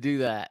cold to do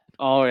that.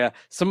 Oh, yeah.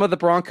 Some of the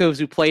Broncos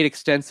who played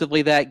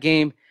extensively that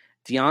game,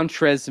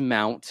 Deontrez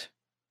Mount,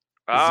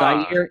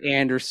 Zaire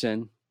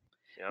Anderson,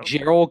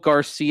 Gerald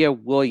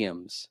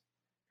Garcia-Williams.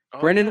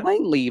 Brendan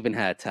Langley even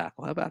had a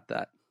tackle. How about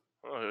that?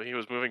 Oh, he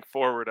was moving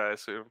forward, I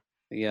assume.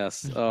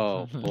 Yes.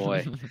 Oh,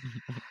 boy.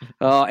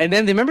 And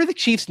then remember the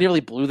Chiefs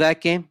nearly blew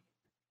that game?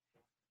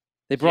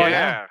 They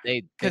brought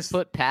they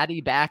put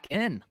Patty back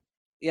in.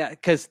 Yeah,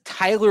 because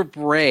Tyler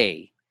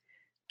Bray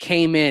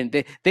came in.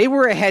 They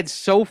were ahead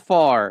so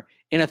far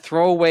in a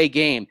throwaway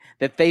game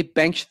that they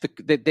benched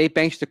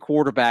the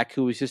quarterback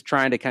who was just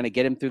trying to kind of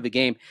get him through the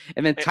game.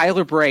 And then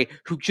Tyler Bray,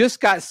 who just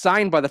got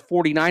signed by the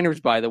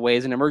 49ers, by the way,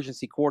 as an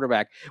emergency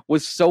quarterback,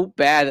 was so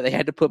bad that they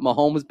had to put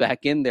Mahomes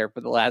back in there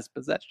for the last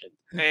possession.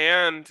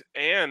 And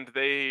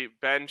they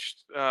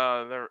benched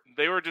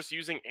they were just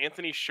using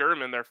Anthony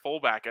Sherman, their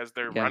fullback, as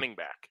their running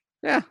back.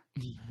 Yeah.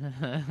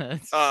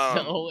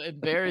 So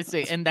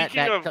embarrassing. And that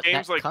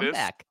games like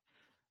comeback. This.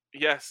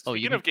 Yes.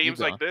 Speaking of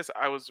games like this,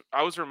 I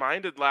was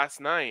reminded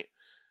last night,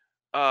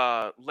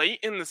 late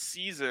in the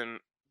season,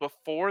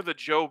 before the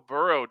Joe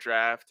Burrow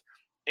draft,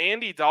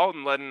 Andy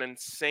Dalton led an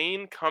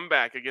insane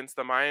comeback against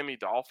the Miami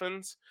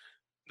Dolphins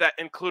that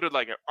included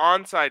like an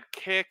onside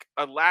kick,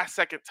 a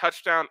last-second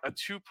touchdown, a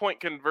 2-point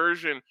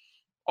conversion,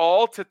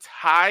 all to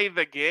tie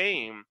the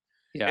game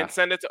and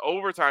send it to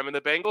overtime. And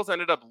the Bengals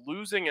ended up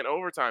losing in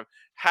overtime.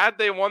 Had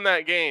they won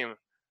that game,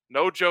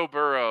 no Joe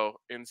Burrow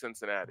in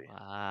Cincinnati.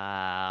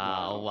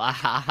 Wow.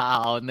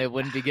 And they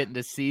wouldn't be getting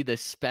to see the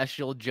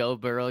special Joe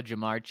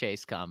Burrow-Jamar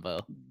Chase combo.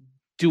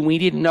 Do we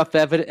need enough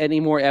any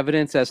more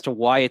evidence as to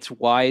why it's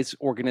wise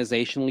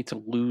organizationally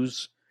to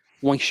lose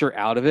once you're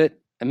out of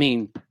it? I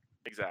mean,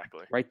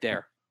 exactly. Right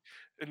there.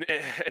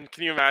 And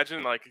can you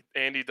imagine, like,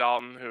 Andy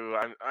Dalton, who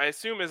I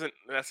assume isn't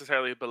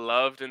necessarily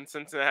beloved in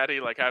Cincinnati,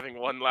 like having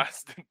one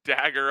last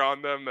dagger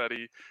on them that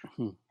he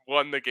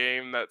won the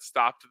game that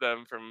stopped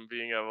them from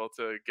being able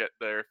to get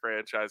their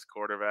franchise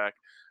quarterback.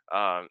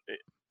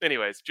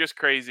 Anyways, just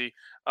crazy.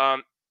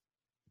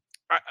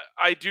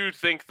 I do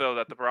think, though,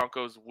 that the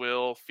Broncos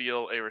will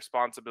feel a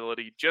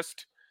responsibility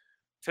just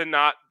to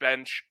not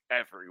bench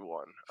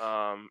everyone.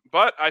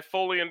 But I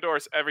fully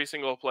endorse every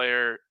single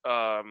player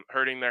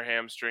hurting their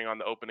hamstring on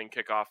the opening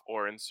kickoff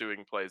or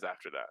ensuing plays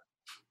after that.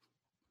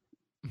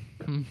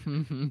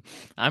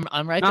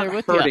 I'm right not there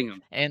with hurting you.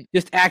 Them, and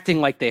just acting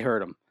like they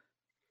hurt them.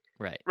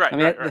 Right. I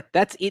mean, right.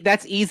 That's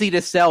easy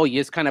to sell. You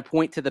just kind of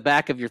point to the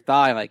back of your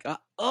thigh, like, okay,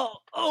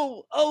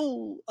 all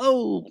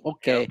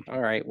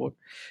right, well,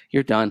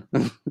 you're done.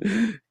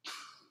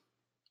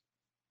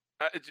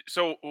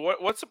 So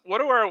what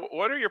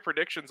are your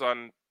predictions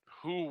on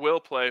who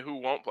will play, who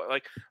won't play?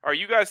 Like, are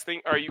you guys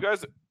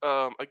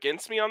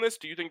against me on this?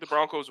 Do you think the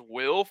Broncos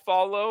will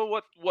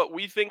follow what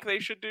we think they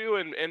should do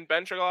and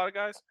bench a lot of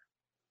guys?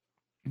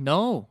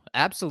 No,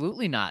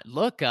 absolutely not.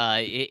 Look,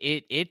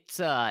 it's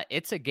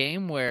a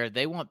game where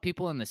they want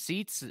people in the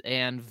seats,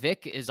 and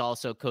Vic is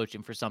also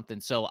coaching for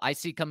something. So I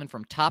see coming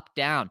from top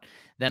down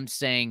them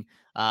saying,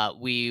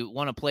 we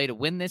want to play to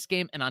win this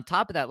game. And on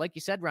top of that, like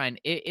you said, Ryan,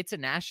 it's a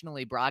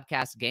nationally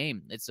broadcast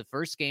game. It's the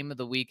first game of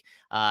the week.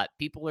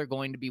 People are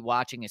going to be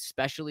watching,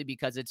 especially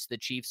because it's the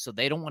Chiefs, so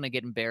they don't want to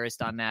get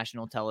embarrassed on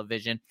national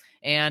television.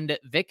 And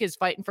Vic is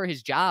fighting for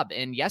his job.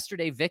 And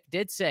yesterday, Vic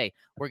did say,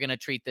 we're going to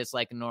treat this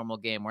like a normal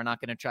game. We're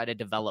not going to try to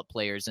develop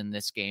players in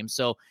this game.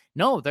 So,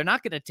 no, they're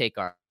not going to take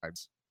our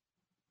cards.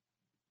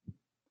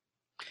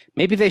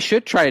 Maybe they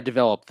should try to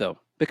develop, though,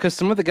 because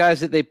some of the guys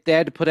that they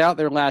had to put out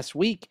there last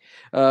week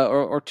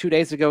or 2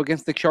 days ago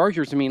against the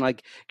Chargers, I mean,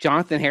 like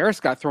Jonathan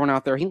Harris got thrown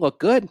out there. He looked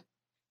good.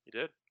 He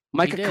did.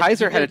 Micah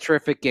Kiser had a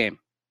terrific game.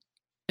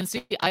 And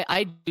see,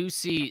 I do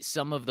see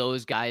some of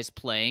those guys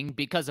playing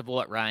because of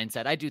what Ryan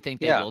said. I do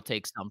think they will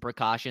take some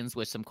precautions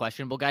with some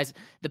questionable guys.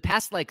 The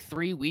past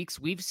 3 weeks,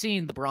 we've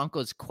seen the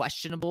Broncos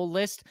questionable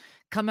list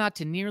come out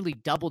to nearly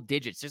double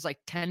digits. There's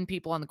 10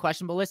 people on the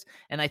questionable list,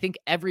 and I think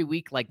every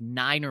week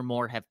 9 or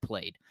more have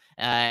played.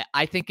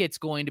 I think it's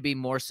going to be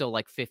more so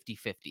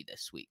 50-50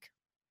 this week.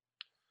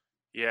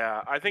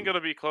 Yeah, I think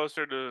it'll be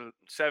closer to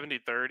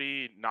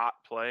 70-30 not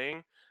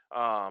playing.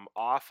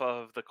 Off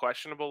of the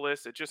questionable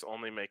list. It just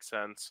only makes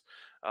sense.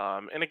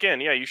 And again,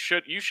 yeah, you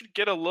should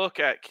get a look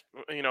at,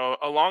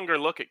 a longer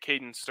look at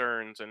Caden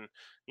Stearns, and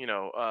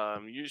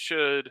you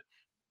should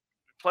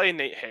play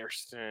Nate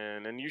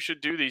Hairston, and you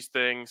should do these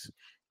things.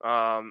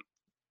 I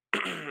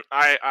don't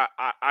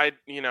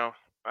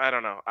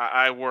know.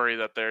 I worry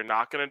that they're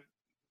not going to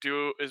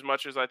do as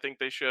much as I think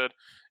they should,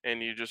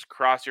 and you just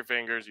cross your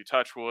fingers, you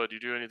touch wood,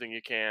 you do anything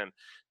you can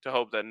to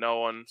hope that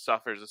no one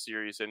suffers a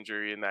serious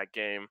injury in that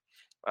game.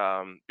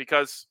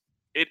 Because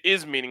it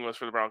is meaningless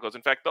for the Broncos.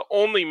 In fact, the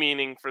only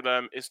meaning for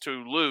them is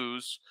to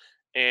lose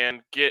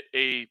and get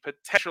a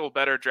potential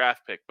better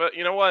draft pick. But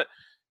you know what?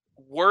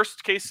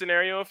 Worst case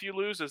scenario, if you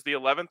lose, is the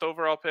 11th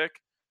overall pick.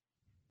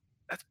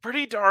 That's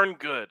pretty darn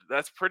good.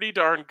 That's pretty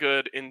darn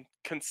good in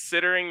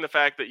considering the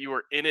fact that you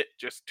were in it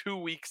just 2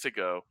 weeks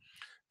ago,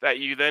 that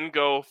you then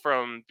go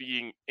from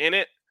being in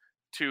it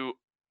to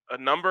a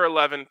number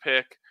 11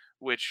 pick,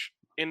 which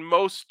in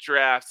most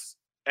drafts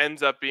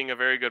ends up being a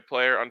very good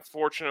player.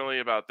 Unfortunately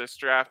about this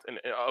draft, and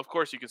of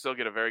course you can still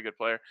get a very good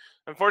player.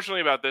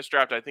 Unfortunately about this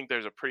draft, I think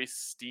there's a pretty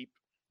steep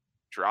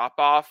drop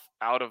off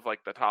out of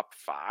the top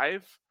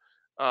 5.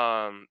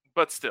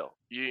 But still,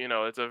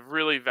 it's a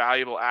really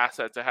valuable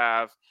asset to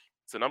have.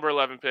 It's a number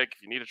 11 pick.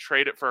 If you need to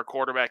trade it for a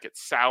quarterback, it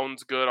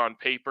sounds good on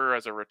paper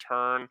as a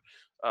return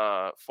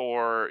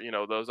for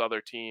those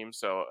other teams.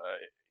 So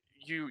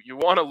you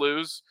want to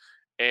lose,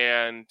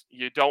 and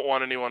you don't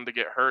want anyone to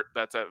get hurt.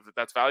 That's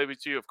valuable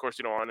to you. Of course,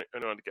 you don't want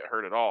anyone to get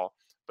hurt at all,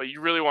 but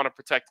you really want to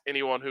protect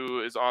anyone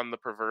who is on the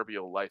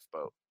proverbial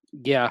lifeboat.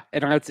 Yeah,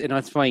 and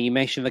that's funny. You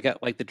mentioned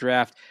the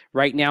draft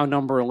right now,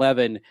 number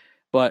 11,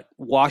 but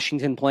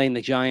Washington playing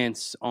the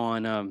Giants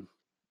on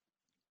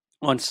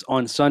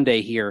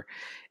Sunday here,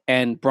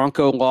 and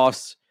Bronco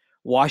loss.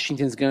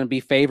 Washington's going to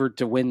be favored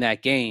to win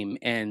that game,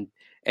 and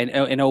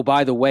oh,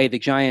 by the way, the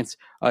Giants,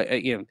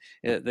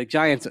 the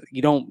Giants,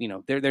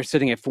 they're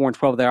sitting at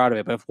 4-12, they're out of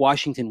it. But if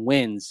Washington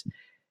wins,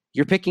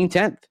 you're picking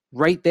 10th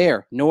right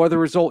there. No other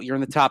result, you're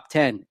in the top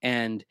 10,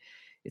 and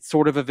it's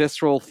sort of a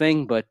visceral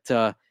thing.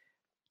 But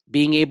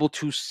being able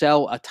to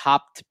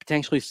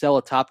potentially sell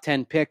a top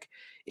 10 pick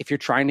if you're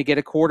trying to get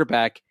a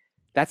quarterback,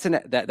 that's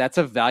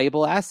a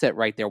valuable asset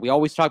right there. We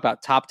always talk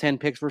about top 10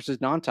 picks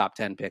versus non-top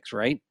 10 picks,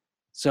 right?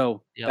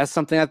 So That's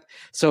something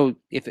so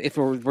if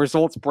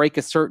results break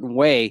a certain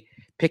way,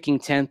 picking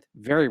 10th,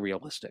 very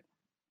realistic.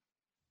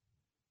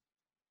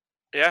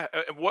 Yeah.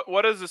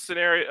 What is the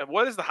scenario?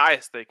 What is the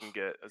highest they can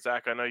get?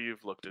 Zach, I know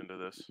you've looked into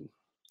this.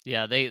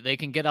 Yeah, they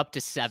can get up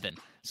to 7.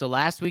 So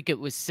last week it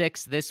was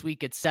 6. This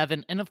week it's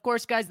 7. And of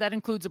course, guys, that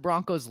includes a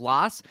Broncos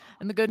loss.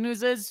 And the good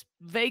news is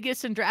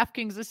Vegas and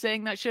DraftKings is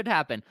saying that should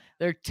happen.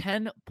 They're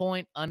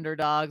 10-point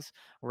underdogs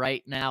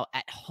right now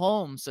at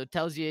home. So it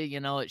tells you,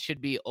 it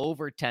should be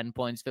over 10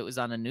 points if it was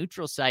on a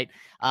neutral site.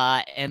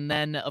 And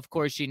then, of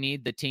course, you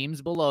need the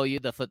teams below you,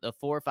 the 4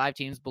 or 5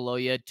 teams below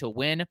you to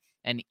win.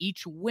 And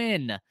each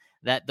win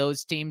that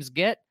those teams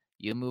get,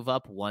 you move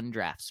up 1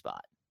 draft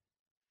spot.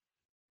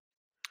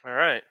 All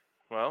right.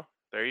 Well,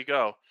 there you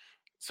go.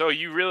 So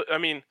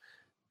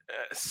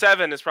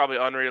 7 is probably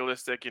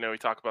unrealistic. We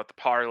talk about the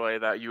parlay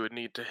that you would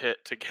need to hit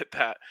to get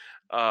that.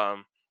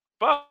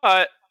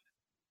 But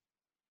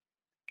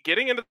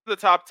getting into the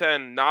top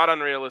 10, not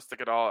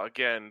unrealistic at all.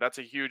 Again, that's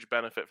a huge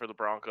benefit for the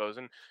Broncos.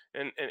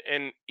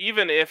 And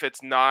even if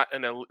it's not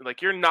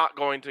you're not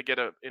going to get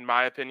in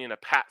my opinion, a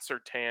Pat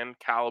Surtain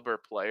caliber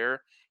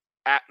player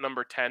at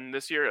number 10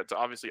 this year. It's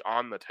obviously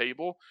on the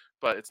table,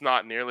 but it's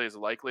not nearly as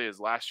likely as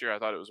last year. I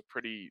thought it was a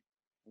pretty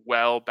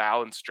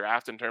well-balanced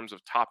draft in terms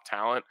of top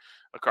talent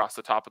across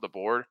the top of the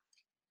board.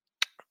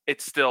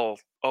 It's still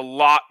a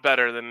lot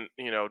better than,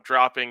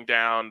 dropping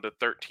down to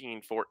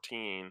 13,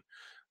 14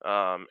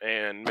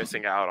 and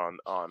missing out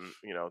on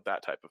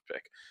that type of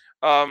pick.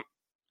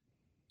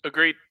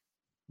 Agreed.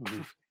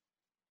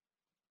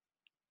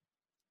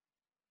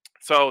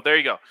 So there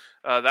you go.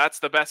 That's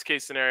the best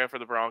case scenario for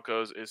the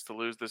Broncos, is to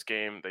lose this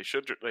game. They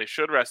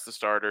should rest the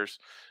starters,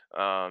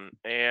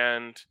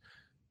 and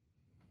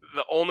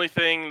the only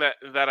thing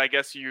that I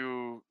guess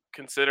you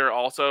consider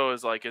also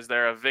is like, is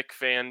there a Vic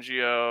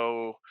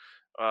Fangio,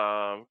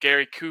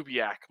 Gary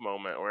Kubiak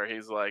moment where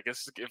he's like,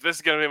 if this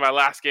is going to be my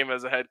last game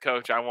as a head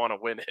coach, I want to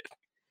win it.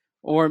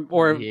 Or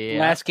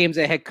last game's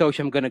a head coach,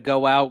 I'm going to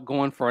go out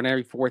going for an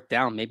every fourth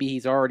down. Maybe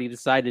he's already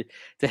decided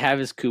to have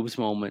his Coobs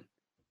moment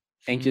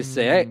and just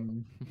say, "Hey,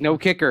 no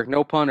kicker,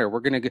 no punter. We're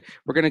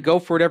gonna go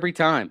for it every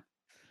time."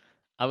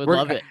 I would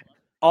love it.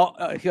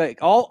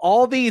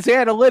 All these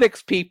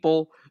analytics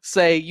people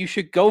say you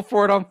should go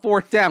for it on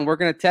fourth down. We're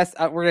gonna test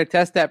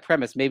that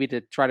premise, maybe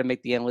to try to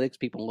make the analytics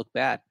people look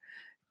bad.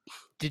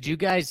 Did you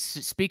guys,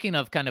 speaking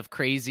of kind of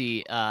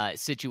crazy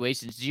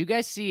situations, do you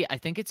guys see, I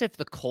think it's if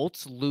the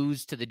Colts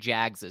lose to the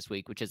Jags this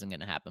week, which isn't going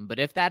to happen, but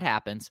if that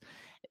happens,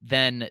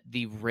 then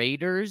the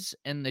Raiders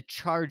and the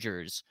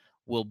Chargers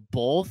will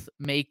both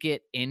make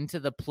it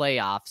into the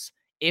playoffs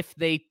if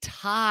they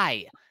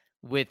tie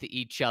with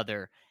each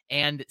other.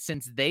 And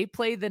since they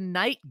play the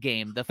night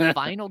game, the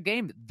final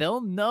game,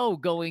 they'll know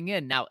going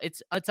in. Now,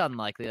 it's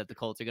unlikely that the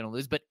Colts are going to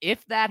lose, but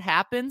if that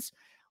happens,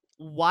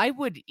 why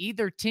would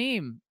either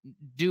team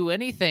do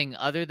anything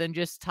other than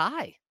just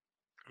tie?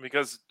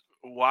 Because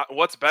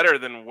what's better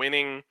than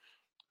winning,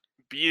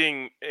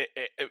 getting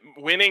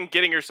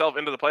yourself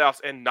into the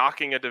playoffs and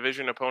knocking a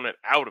division opponent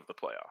out of the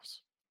playoffs?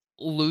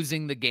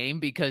 Losing the game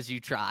because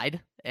you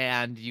tried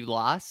and you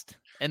lost,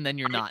 and then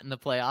you're not in the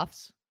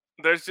playoffs?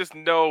 There's just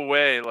no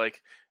way,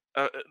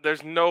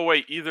 there's no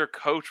way either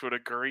coach would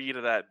agree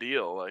to that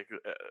deal.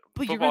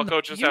 Football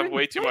coaches have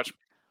way too much.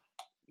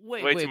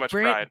 Way too much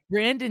pride.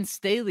 Brandon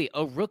Staley,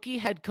 a rookie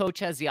head coach,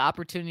 has the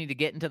opportunity to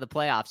get into the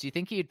playoffs. You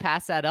think he would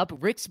pass that up?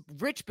 Rich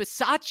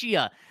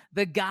Bisaccia,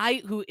 the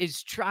guy who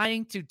is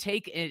trying to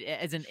take,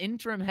 as an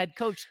interim head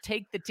coach,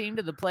 take the team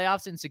to the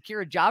playoffs and secure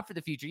a job for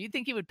the future. You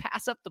think he would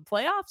pass up the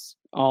playoffs?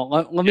 Oh,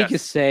 let me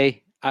just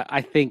say,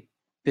 I think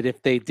that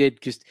if they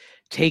did just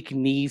take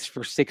knees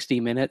for 60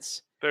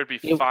 minutes, there'd be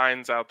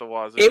fines out the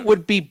wazoo. It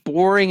would be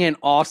boring and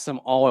awesome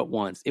all at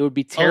once. It would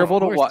be terrible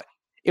to watch.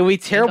 It would be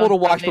terrible to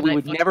watch, but we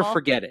would never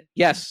forget it.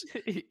 Yes.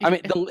 I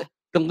mean,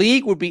 the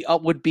league would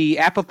be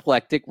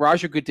apoplectic.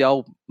 Roger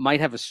Goodell might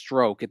have a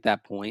stroke at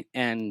that point,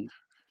 and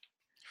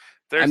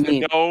there's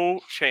no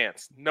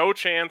chance. No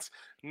chance.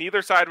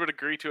 Neither side would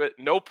agree to it.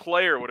 No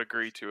player would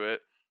agree to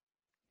it.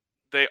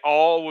 They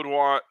all would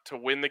want to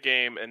win the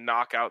game and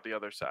knock out the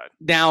other side.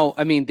 Now,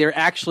 I mean, there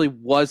actually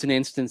was an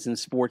instance in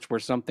sports where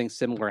something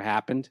similar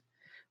happened.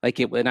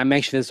 And I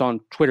mentioned this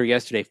on Twitter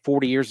yesterday,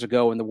 40 years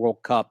ago in the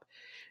World Cup.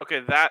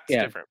 Okay, that's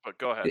different, but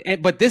go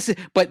ahead. But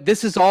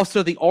this is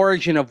also the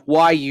origin of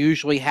why you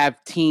usually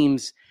have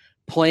teams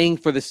playing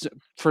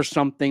for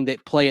something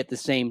that play at the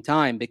same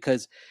time,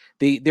 because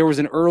there was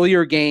an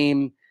earlier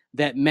game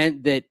that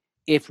meant that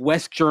if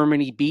West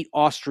Germany beat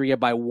Austria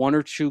by 1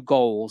 or 2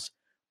 goals,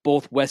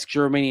 both West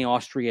Germany and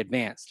Austria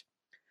advanced.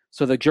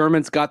 So the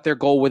Germans got their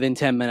goal within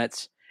 10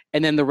 minutes,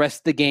 and then the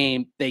rest of the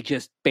game, they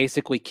just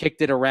basically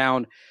kicked it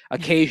around,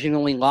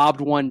 occasionally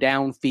lobbed one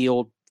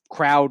downfield,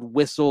 crowd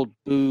whistled,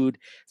 booed,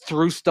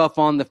 threw stuff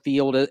on the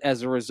field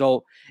as a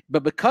result.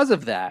 But because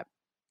of that,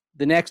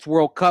 the next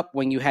World Cup,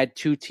 when you had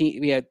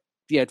you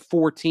had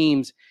 4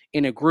 teams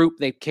in a group,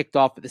 they kicked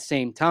off at the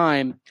same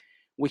time,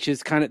 which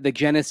is kind of the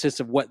genesis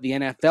of what the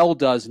NFL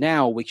does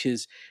now, which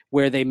is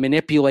where they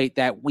manipulate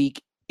that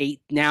week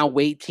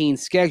 18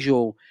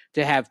 schedule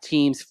to have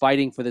teams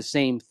fighting for the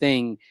same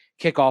thing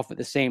kick off at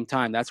the same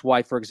time. That's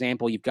why, for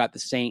example, you've got the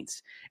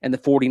Saints and the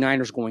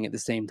 49ers going at the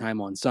same time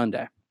on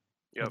Sunday.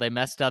 Yep. Well, they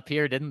messed up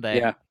here, didn't they?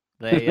 Yeah.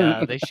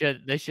 They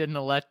shouldn't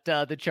have let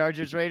the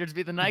Chargers Raiders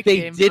be the night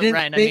they game. Didn't.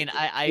 Ryan, they,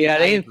 I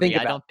didn't think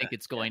about I don't think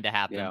it's going to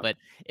happen, but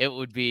it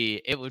would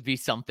be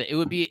something. It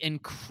would be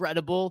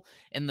incredible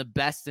in the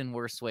best and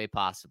worst way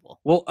possible.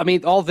 Well, I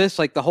mean, all this,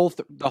 like the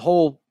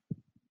whole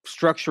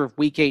structure of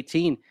Week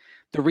 18.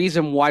 The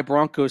reason why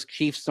Broncos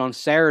Chiefs on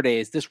Saturday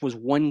is this was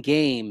one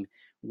game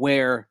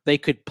where they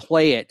could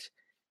play it,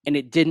 and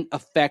it didn't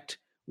affect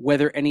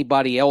whether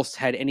anybody else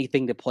had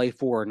anything to play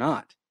for or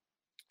not.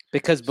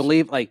 Because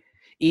the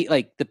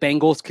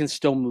Bengals can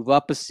still move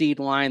up a seed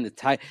line.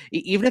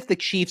 Even if the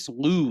Chiefs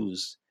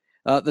lose,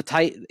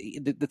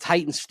 the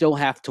Titans still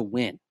have to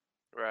win.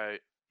 Right.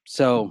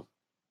 So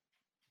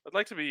I'd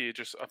like to be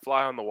just a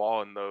fly on the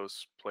wall in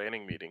those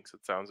planning meetings.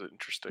 It sounds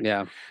interesting.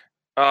 Yeah.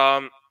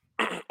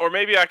 Or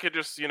maybe I could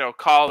just,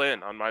 call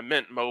in on my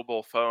Mint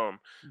Mobile phone.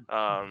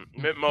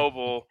 Mint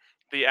Mobile,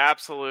 the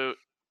absolute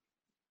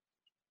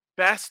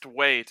best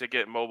way to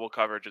get mobile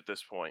coverage at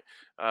this point.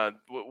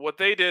 What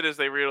they did is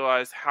they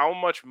realized how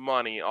much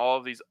money all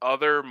of these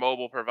other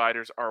mobile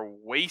providers are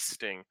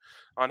wasting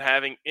on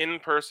having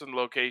in-person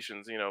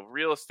locations,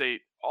 real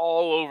estate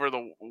all over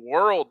the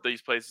world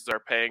these places are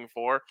paying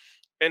for.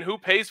 And who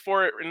pays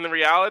for it in the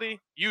reality?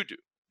 You do.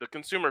 The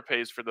consumer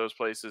pays for those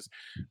places,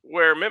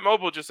 where Mint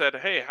Mobile just said,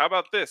 hey, how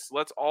about this?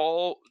 Let's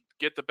all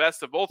get the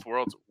best of both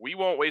worlds. We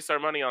won't waste our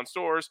money on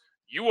stores.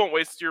 You won't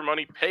waste your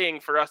money paying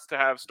for us to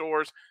have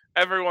stores.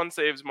 Everyone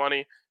saves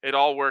money. It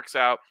all works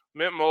out.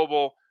 Mint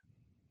Mobile,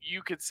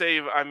 you could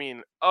save,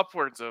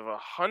 upwards of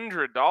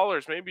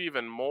 $100, maybe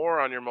even more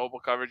on your mobile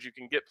coverage. You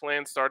can get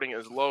plans starting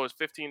as low as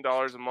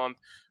 $15 a month.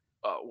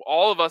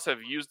 All of us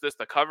have used this.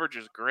 The coverage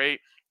is great.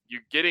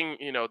 You're getting,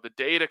 the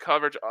data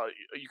coverage.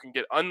 You can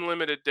get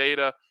unlimited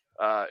data.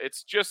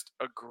 It's just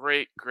a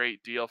great,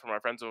 great deal from our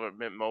friends over at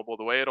Mint Mobile.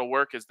 The way it'll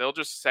work is they'll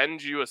just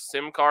send you a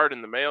SIM card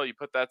in the mail. You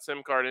put that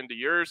SIM card into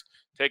yours,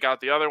 take out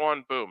the other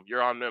one, boom,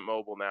 you're on Mint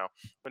Mobile now.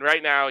 And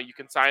right now, you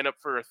can sign up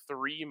for a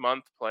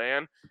 3-month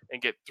plan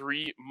and get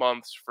 3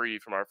 months free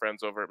from our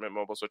friends over at Mint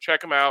Mobile. So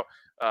check them out.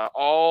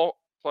 All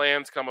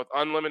plans come with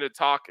unlimited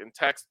talk and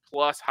text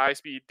plus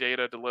high-speed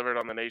data delivered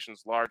on the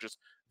nation's largest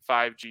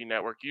 5G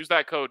network. Use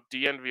that code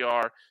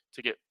DNVR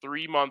to get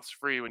 3 months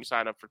free when you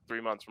sign up for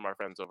 3 months from our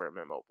friends over at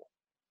Mint Mobile.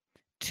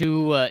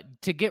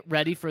 To get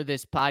ready for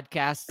this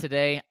podcast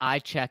today, I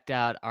checked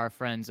out our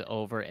friends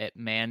over at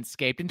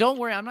Manscaped. And don't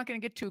worry, I'm not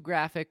going to get too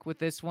graphic with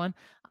this one.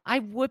 I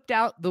whipped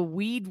out the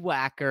Weed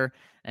Whacker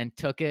and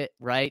took it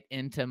right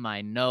into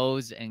my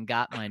nose and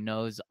got my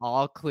nose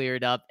all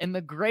cleared up. And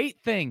the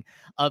great thing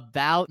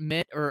about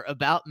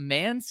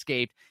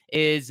Manscaped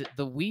is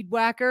the Weed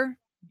Whacker,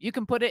 you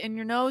can put it in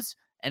your nose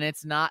and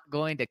it's not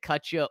going to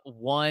cut you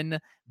one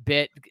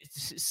bit.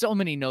 So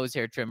many nose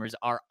hair trimmers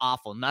are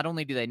awful. Not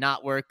only do they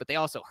not work, but they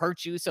also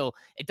hurt you. So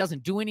it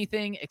doesn't do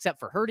anything except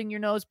for hurting your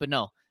nose. But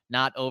no,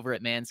 not over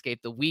at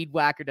Manscaped. The Weed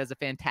Whacker does a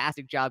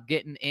fantastic job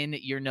getting in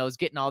your nose,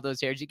 getting all those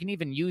hairs. You can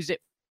even use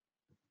it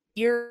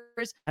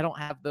ears. I don't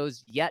have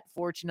those yet,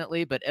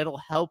 fortunately, but it'll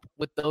help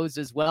with those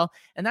as well.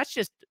 And that's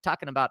just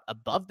talking about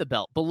above the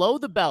belt. Below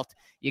the belt,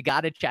 you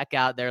got to check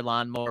out their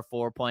Lawnmower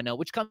 4.0,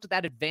 which comes with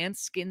that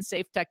advanced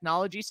skin-safe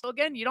technology. So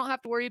again, you don't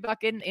have to worry about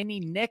getting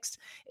any nicks.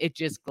 It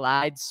just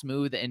glides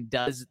smooth and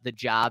does the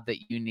job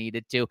that you need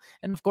it to.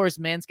 And of course,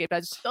 Manscaped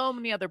has so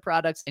many other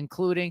products,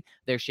 including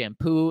their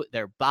shampoo,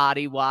 their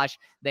body wash.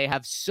 They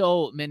have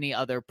so many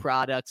other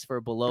products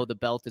for below the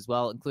belt as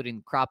well,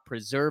 including Crop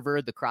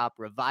Preserver, the Crop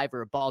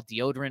Reviver, ball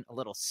deodorant, a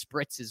little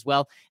spritz as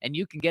well. And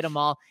you can get them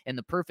all in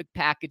the Perfect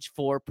Package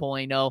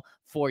 4.0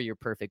 for your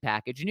perfect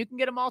package. And you can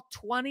get them all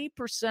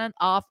 20%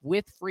 off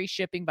with free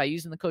shipping by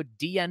using the code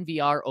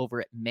DNVR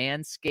over at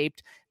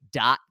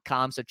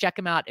manscaped.com. So check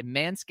them out at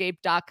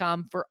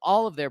manscaped.com for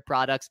all of their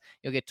products.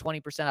 You'll get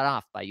 20%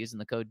 off by using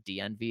the code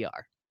DNVR.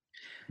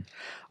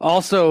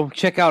 Also,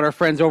 check out our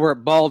friends over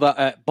at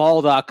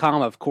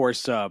Ball.com. Of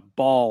course,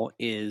 Ball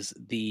is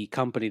the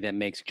company that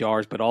makes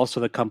jars, but also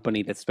the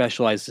company that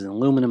specializes in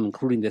aluminum,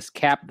 including this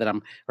can, that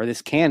I'm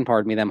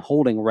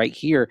holding right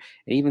here.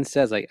 It even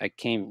says I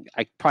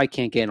probably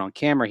can't get it on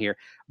camera here.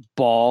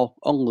 Ball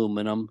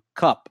aluminum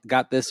cup.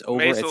 Got this over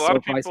Mace, at a lot SoFi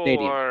of people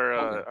Stadium.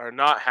 are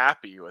not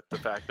happy with the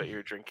fact that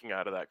you're drinking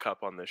out of that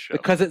cup on this show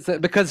because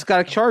it's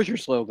got a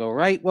Chargers logo,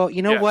 right? Well,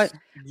 you know what?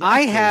 Exactly.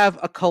 I have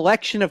a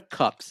collection of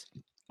cups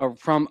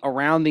from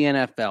around the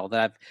NFL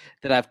that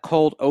I've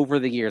culled over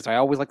the years. I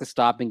always like to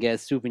stop and get a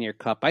souvenir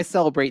cup. I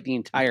celebrate the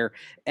entire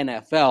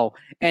NFL,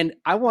 and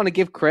I want to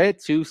give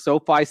credit to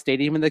SoFi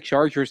Stadium and the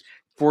Chargers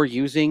for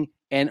using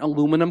an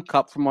aluminum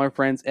cup from our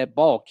friends at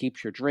Ball.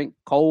 Keeps your drink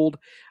cold.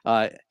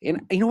 And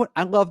you know what?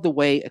 I love the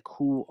way a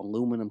cool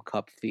aluminum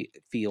cup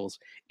feels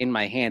in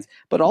my hands.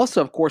 But also,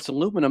 of course,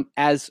 aluminum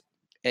as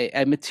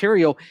a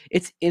material,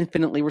 it's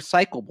infinitely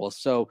recyclable.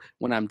 So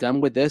when I'm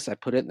done with this, I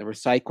put it in the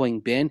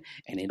recycling bin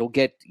and it'll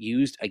get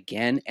used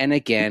again and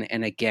again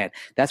and again.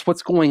 That's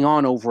what's going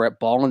on over at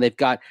Ball. And they've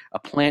got a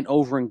plant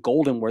over in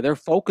Golden where they're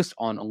focused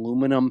on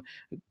aluminum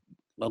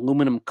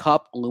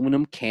cup,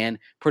 aluminum can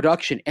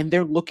production. And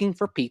they're looking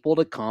for people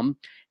to come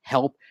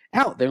help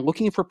out. They're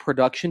looking for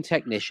production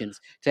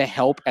technicians to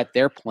help at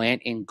their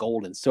plant in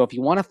Golden. So if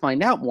you want to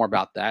find out more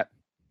about that,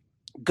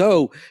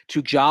 go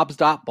to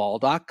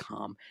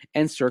jobs.ball.com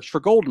and search for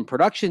Golden.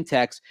 Production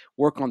techs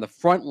work on the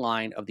front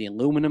line of the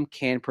aluminum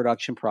can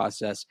production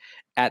process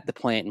at the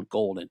plant in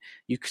Golden.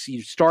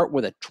 You start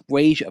with a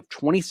wage of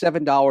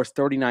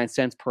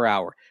 $27.39 per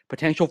hour,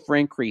 potential for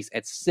increase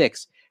at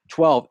 6,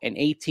 12, and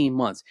 18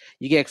 months.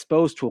 You get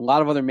exposed to a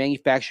lot of other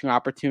manufacturing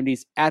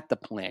opportunities at the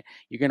plant.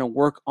 You're going to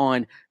work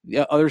on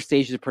the other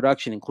stages of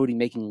production, including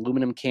making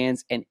aluminum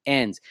cans and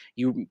ends.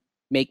 You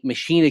make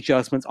machine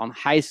adjustments on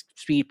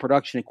high-speed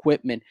production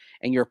equipment,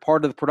 and you're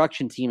part of the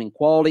production team in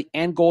quality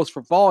and goals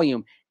for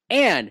volume,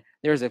 and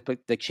there's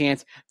the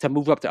chance to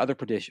move up to other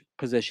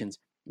positions.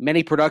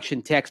 Many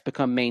production techs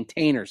become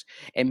maintainers,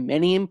 and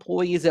many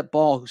employees at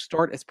Ball who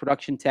start as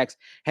production techs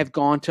have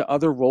gone to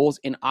other roles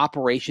in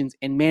operations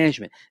and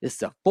management. This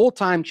is a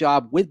full-time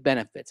job with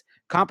benefits,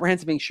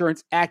 comprehensive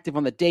insurance active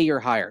on the day you're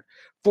hired,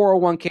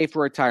 401k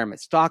for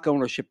retirement, stock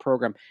ownership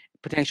program,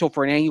 potential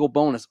for an annual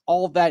bonus.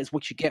 All of that is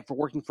what you get for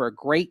working for a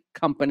great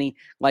company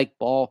like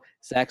Ball.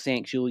 Zach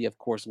St. Julie, of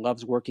course,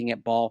 loves working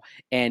at Ball.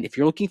 And if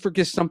you're looking for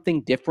just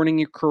something different in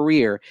your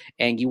career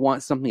and you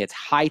want something that's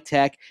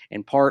high-tech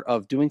and part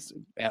of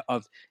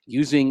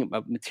using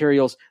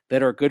materials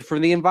that are good for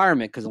the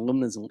environment, because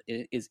aluminum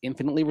is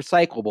infinitely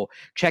recyclable,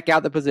 check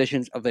out the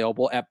positions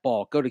available at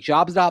Ball. Go to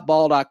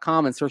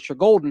jobs.ball.com and search for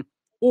Golden.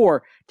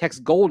 or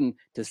text Golden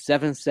to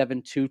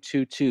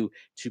 77222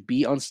 to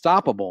be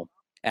unstoppable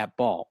at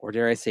ball, or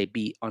dare I say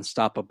be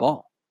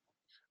unstoppable.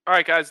 All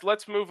right, guys,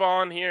 let's move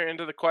on here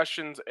into the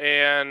questions.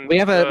 And We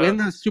have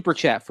the super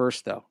chat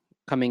first, though,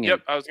 coming in.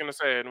 Yep, I was going to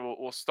say, and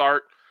we'll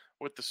start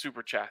with the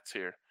super chats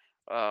here.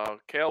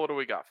 Kale, what do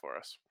we got for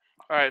us?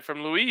 All right,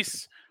 from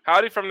Luis.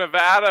 Howdy from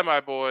Nevada, my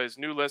boys.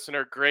 New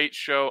listener, great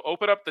show.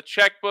 Open up the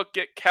checkbook,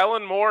 get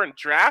Kellen Moore, and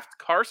draft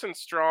Carson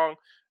Strong.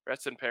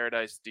 Rest in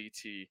paradise,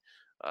 DT.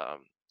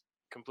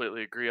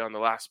 Completely agree on the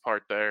last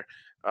part there.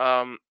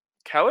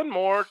 Kellen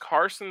Moore,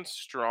 Carson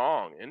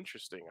Strong.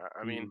 Interesting.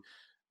 I mean,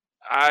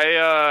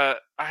 I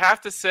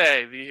have to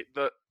say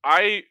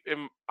I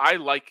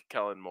like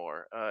Kellen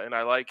Moore, and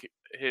I like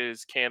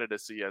his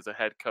candidacy as a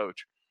head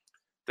coach.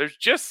 There's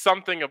just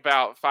something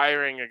about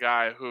firing a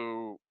guy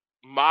who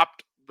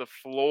mopped the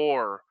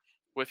floor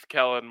with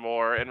Kellen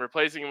Moore and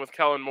replacing him with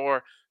Kellen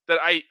Moore that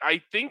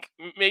I think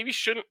maybe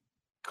shouldn't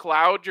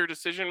cloud your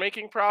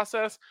decision-making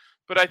process,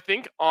 but I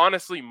think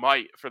honestly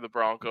might for the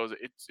Broncos.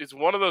 It's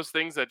one of those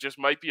things that just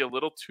might be a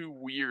little too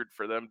weird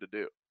for them to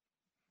do.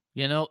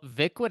 You know,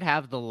 Vic would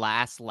have the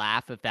last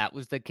laugh if that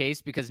was the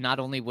case, because not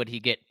only would he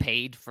get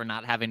paid for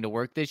not having to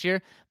work this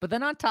year, but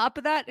then on top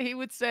of that, he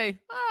would say,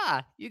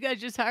 you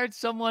guys just hired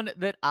someone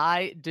that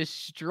I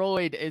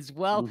destroyed as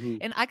well. Mm-hmm.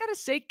 And I got to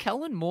say,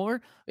 Kellen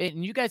Moore,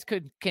 and you guys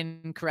can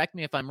correct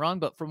me if I'm wrong,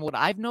 but from what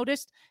I've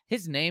noticed,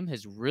 his name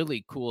has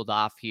really cooled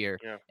off here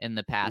in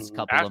the past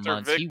couple of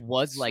months. Vic he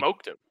was like,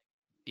 smoked him.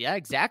 Yeah,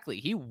 exactly.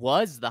 He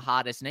was the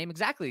hottest name.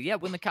 Exactly. Yeah,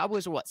 when the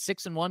Cowboys were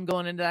 6-1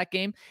 going into that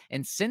game,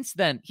 and since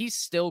then he's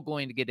still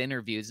going to get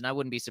interviews, and I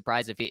wouldn't be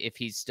surprised if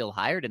he's still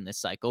hired in this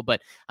cycle.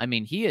 But I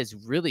mean, he has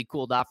really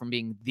cooled off from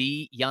being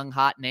the young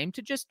hot name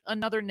to just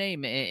another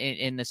name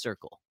in the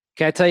circle.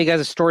 Can I tell you guys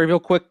a story real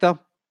quick though?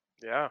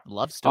 Yeah,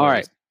 love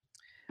stories.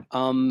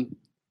 All right.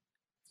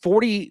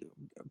 40.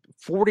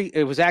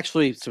 It was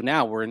actually, so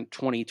now we're in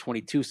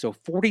 2022. So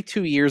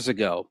 42 years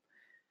ago,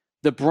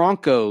 the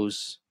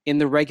Broncos in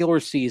the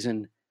regular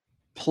season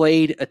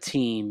played a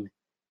team,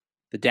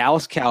 the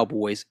Dallas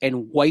Cowboys,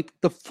 and wiped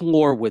the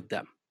floor with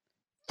them.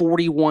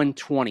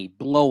 41-20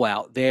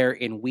 blowout there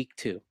in week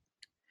 2.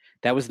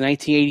 That was the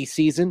 1980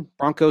 season.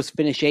 Broncos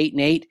finished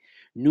 8-8.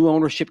 New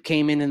ownership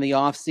came in the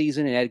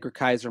offseason, and Edgar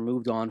Kaiser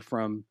moved on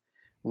from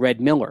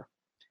Red Miller.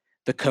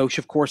 The coach,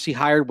 of course, he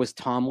hired was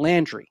Tom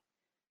Landry.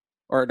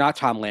 Or not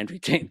Tom Landry,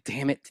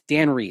 damn it,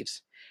 Dan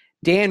Reeves.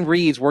 Dan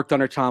Reeves worked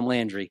under Tom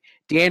Landry.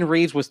 Dan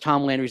Reeves was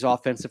Tom Landry's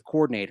offensive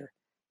coordinator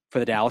for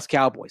the Dallas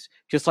Cowboys,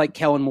 just like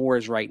Kellen Moore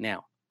is right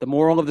now. The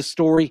moral of the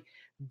story,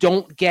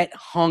 don't get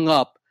hung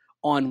up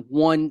on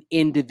one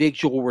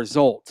individual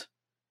result,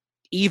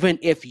 even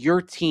if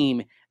your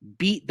team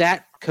beat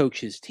that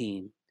coach's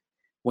team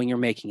when you're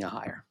making a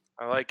hire.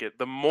 I like it.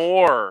 The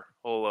moral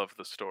of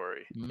the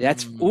story.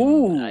 That's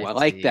I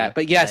like that.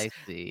 But yes,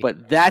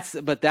 but that's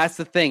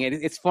the thing.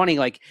 It's funny.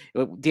 Like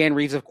Dan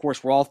Reeves, of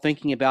course, we're all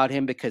thinking about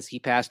him because he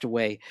passed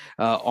away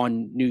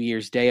on New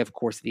Year's Day, of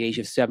course, at the age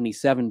of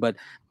 77. But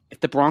if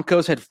the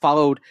Broncos had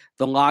followed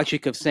the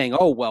logic of saying,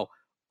 "Oh well,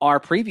 our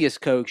previous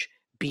coach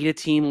beat a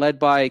team led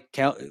by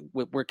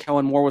where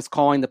Kellen Moore was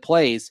calling the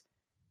plays,"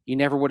 you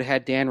never would have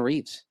had Dan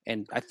Reeves.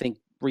 And I think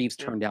Reeves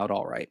turned out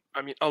all right.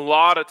 I mean, a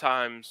lot of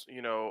times,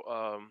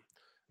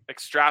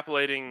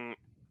 extrapolating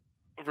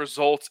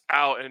results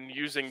out and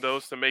using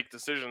those to make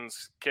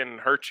decisions can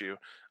hurt you.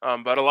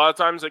 But a lot of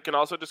times it can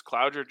also just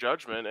cloud your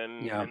judgment.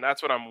 And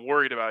that's what I'm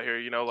worried about here.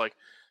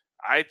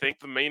 I think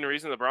the main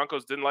reason the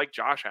Broncos didn't like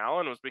Josh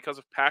Allen was because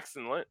of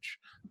Paxton Lynch.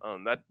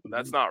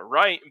 That's not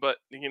right, but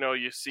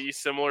you see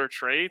similar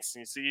traits,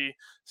 and you see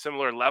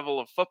similar level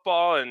of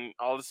football, and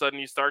all of a sudden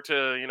you start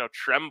to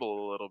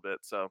tremble a little bit.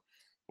 So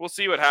we'll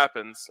see what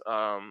happens.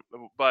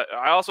 But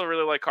I also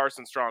really like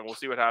Carson Strong. We'll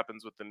see what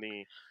happens with the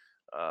knee.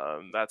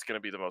 That's going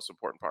to be the most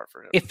important part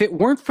for him. If it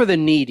weren't for the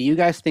knee, do you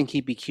guys think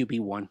he'd be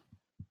QB1?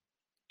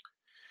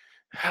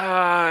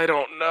 I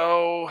don't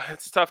know.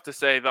 It's tough to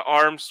say. The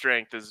arm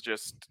strength is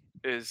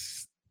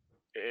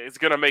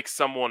going to make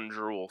someone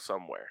drool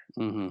somewhere.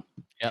 Mm-hmm.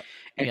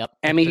 Yep.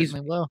 I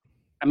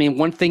mean,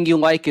 one thing you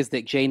like is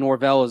that Jay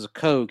Norvell as a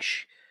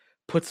coach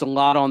puts a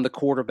lot on the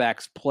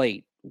quarterback's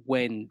plate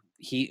when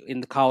he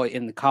in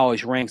the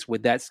college ranks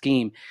with that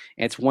scheme.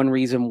 And it's one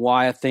reason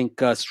why I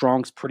think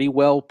Strong's pretty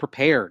well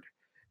prepared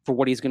for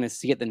what he's going to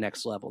see at the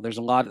next level. There's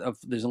a lot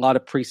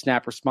of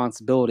pre-snap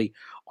responsibility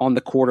on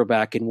the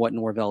quarterback in what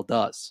Norvell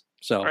does.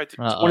 So it's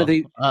one of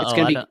the. It's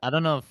going to be. I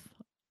don't know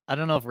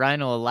if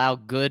Ryan will allow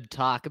good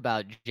talk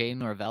about Jay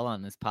Norvell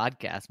on this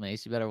podcast,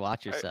 Mace. You better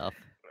watch yourself.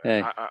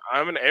 Hey.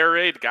 I'm an air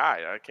raid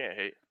guy. I can't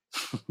hate.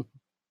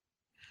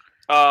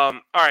 All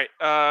right.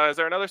 Is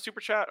there another super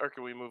chat, or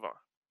can we move on?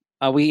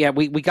 We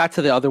got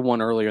to the other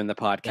one earlier in the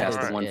podcast,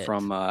 Right. the one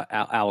from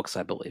Alex,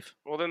 I believe.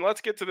 Well, then let's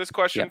get to this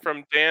question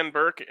from Dan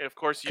Burke. Of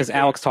course, because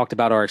Alex talked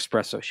about our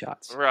espresso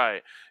shots.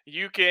 Right.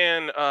 You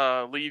can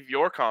leave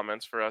your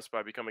comments for us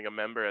by becoming a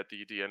member at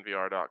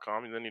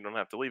thednvr.com, and then you don't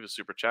have to leave a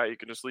super chat. You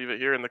can just leave it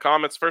here in the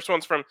comments. First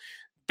one's from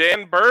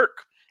Dan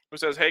Burke. who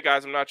says, "Hey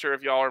guys, I'm not sure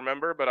if y'all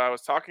remember, but I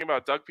was talking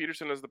about Doug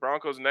Peterson as the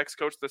Broncos' next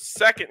coach the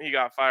second he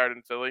got fired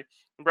in Philly,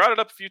 and brought it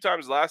up a few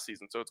times last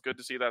season. So it's good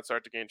to see that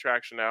start to gain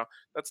traction now.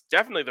 That's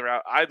definitely the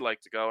route I'd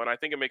like to go, and I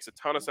think it makes a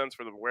ton of sense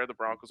for where the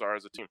Broncos are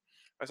as a team."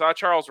 I saw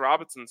Charles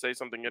Robinson say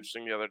something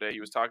interesting the other day.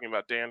 He was talking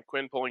about Dan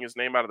Quinn pulling his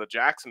name out of the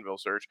Jacksonville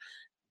search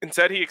and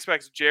said he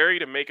expects Jerry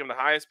to make him the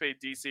highest paid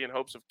DC in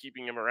hopes of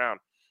keeping him around.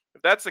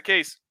 If that's the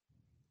case,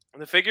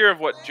 the figure of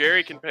what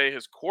Jerry can pay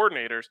his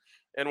coordinators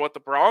and what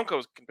the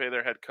Broncos can pay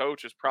their head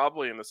coach is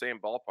probably in the same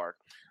ballpark.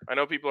 I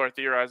know people are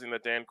theorizing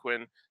that Dan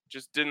Quinn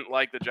just didn't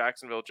like the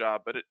Jacksonville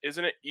job, but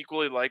isn't it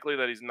equally likely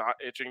that he's not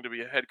itching to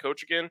be a head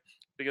coach again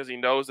because he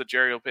knows that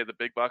Jerry will pay the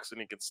big bucks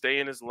and he can stay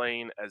in his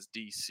lane as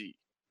DC?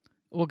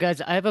 Well,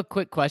 guys, I have a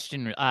quick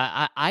question.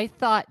 I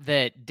thought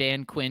that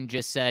Dan Quinn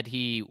just said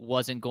he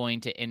wasn't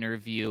going to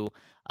interview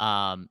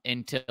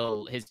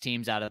until his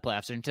team's out of the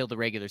playoffs or until the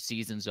regular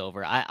season's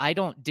over.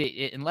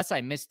 Unless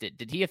I missed it,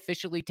 did he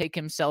officially take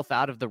himself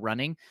out of the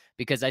running?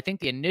 Because I think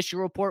the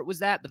initial report was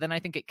that, but then I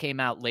think it came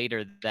out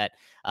later that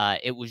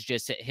it was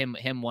just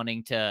him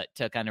wanting to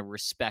kind of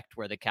respect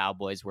where the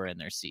Cowboys were in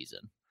their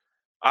season.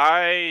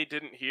 I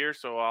didn't hear,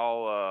 so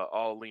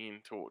I'll lean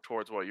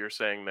towards what you're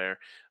saying there.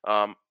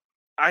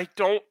 I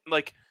don't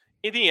like.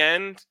 In the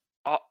end,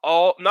 not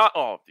all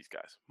of these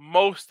guys.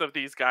 Most of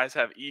these guys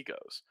have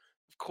egos.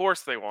 Of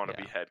course, they want to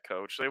be head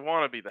coach. They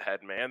want to be the head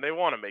man. They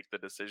want to make the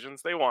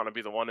decisions. They want to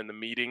be the one in the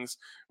meetings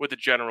with the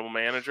general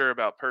manager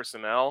about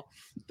personnel.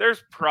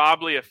 There's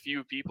probably a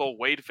few people,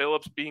 Wade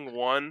Phillips being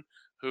one,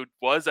 who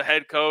was a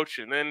head coach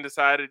and then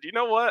decided, you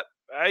know what?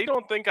 I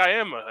don't think I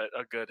am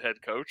a good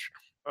head coach.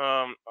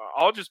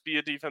 I'll just be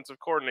a defensive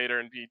coordinator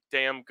and be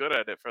damn good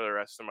at it for the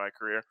rest of my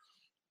career.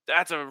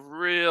 That's a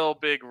real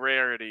big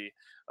rarity.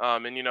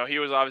 And, he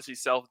was obviously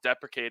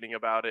self-deprecating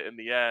about it in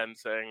the end,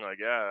 saying, like,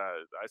 yeah,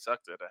 I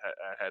sucked at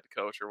a head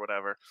coach or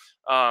whatever.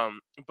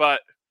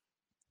 But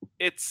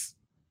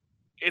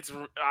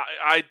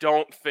I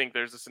don't think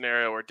there's a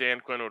scenario where Dan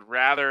Quinn would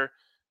rather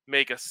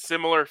make a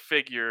similar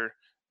figure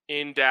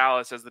in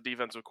Dallas as the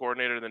defensive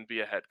coordinator than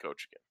be a head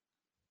coach again.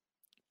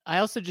 I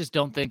also just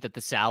don't think that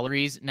the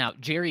salaries – now,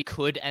 Jerry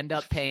could end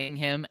up paying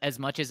him as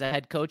much as a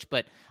head coach,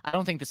 but I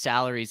don't think the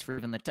salaries for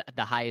even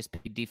the highest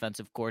paid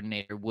defensive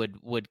coordinator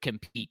would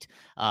compete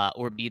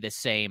or be the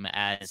same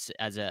as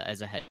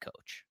a head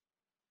coach.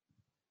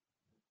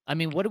 I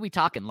mean, what are we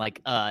talking? Like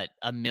 $1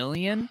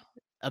 million,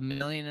 $1.5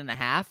 million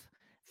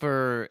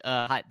for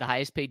the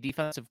highest paid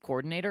defensive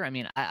coordinator? I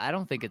mean, I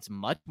don't think it's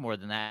much more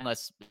than that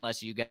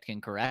unless you guys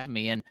can correct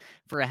me. And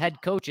for a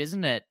head coach,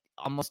 isn't it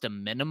almost a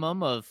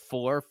minimum of $4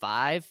 or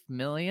 $5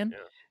 million?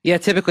 Yeah,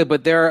 typically,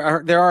 but there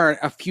are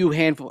a few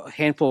handful of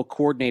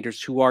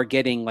coordinators who are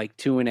getting like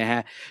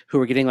 $2.5,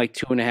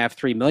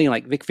 $3 million.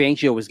 Like Vic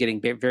Fangio was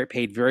getting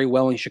paid very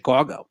well in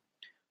Chicago,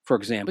 for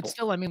example. But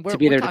still, I mean, we're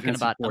talking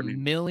about $1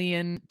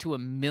 million to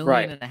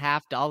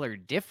 $1.5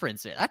 million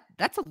difference.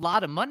 That's a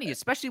lot of money,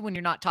 especially when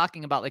you're not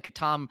talking about like a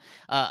Tom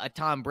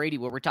Brady,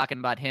 where we're talking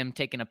about him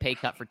taking a pay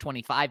cut for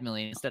 $25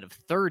 million instead of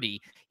 $30.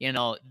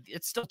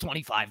 It's still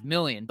 $25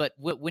 million. But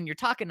when you're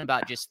talking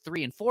about just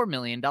 $3 and $4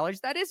 million,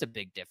 that is a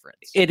big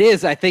difference. It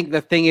is. I think the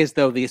thing is,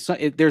 though,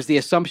 there's the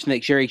assumption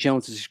that Jerry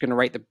Jones is just going to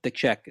write the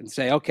check and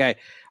say, okay,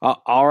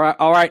 all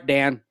right,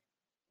 Dan,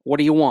 what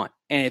do you want?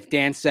 And if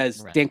Dan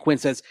Quinn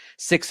says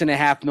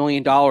 $6.5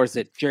 million,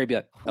 that Jerry be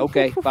like,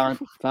 okay, fine.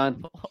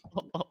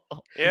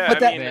 Yeah,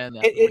 but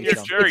when you're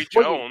Jerry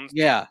Jones,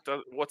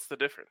 what's the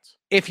difference?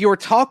 If you're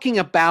talking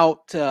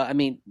about,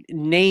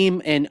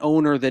 name an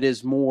owner that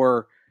is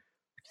more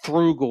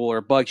frugal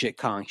or budget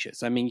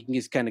conscious. I mean, you can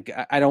just kind of,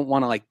 I don't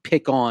want to like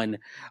pick on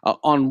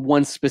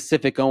one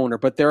specific owner,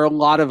 but there are a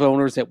lot of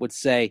owners that would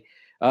say,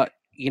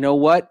 you know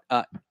what,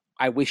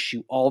 I wish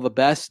you all the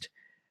best.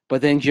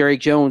 But then Jerry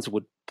Jones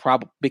would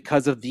probably,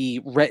 because of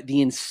the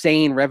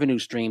insane revenue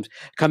streams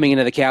coming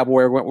into the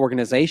Cowboy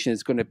organization,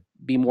 is going to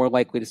be more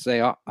likely to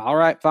say, oh, all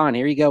right, fine,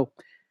 here you go.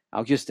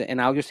 I'll just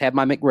have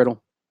my McGriddle.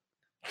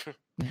 All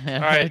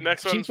right,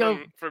 next one's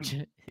from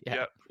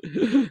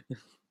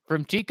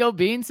From Chico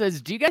Bean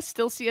says, do you guys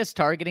still see us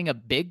targeting a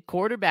big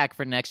quarterback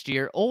for next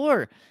year,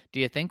 or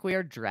do you think we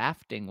are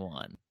drafting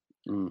one?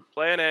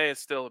 Plan A is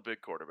still a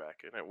big quarterback,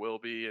 and it will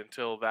be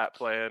until that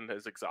plan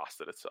has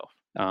exhausted itself.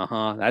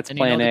 That's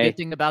plan A. The good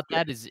thing about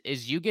that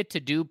is you get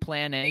to do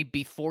plan A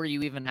before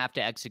you even have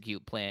to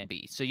execute plan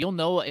B. So you'll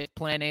know if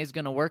plan A is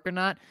going to work or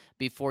not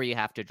before you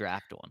have to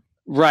draft one.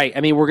 Right.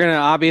 I mean, we're going to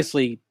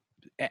obviously,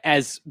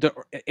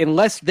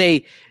 unless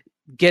they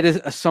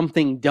get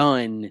something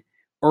done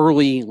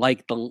early,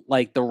 like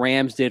the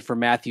Rams did for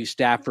Matthew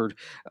Stafford,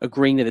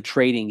 agreeing to the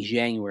trade in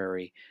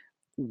January,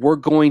 we're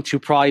going to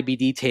probably be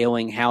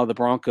detailing how the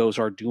Broncos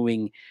are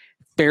doing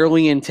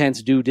fairly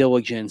intense due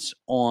diligence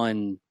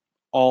on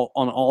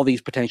all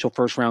these potential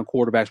first-round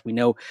quarterbacks. We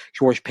know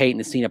George Payton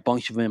has seen a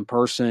bunch of them in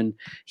person.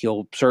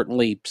 He'll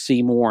certainly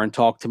see more and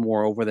talk to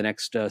more over the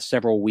next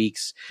several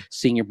weeks,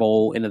 Senior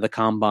Bowl, into the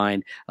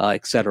Combine,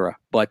 et cetera.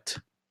 But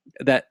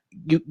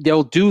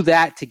they'll do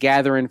that to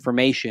gather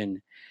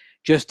information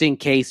just in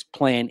case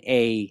Plan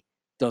A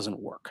doesn't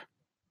work.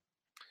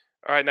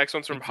 All right, next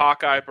one's from Exactly.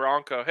 Hawkeye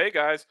Bronco. Hey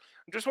guys,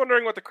 I'm just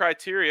wondering what the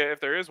criteria, if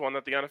there is one,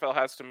 that the NFL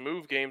has to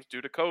move games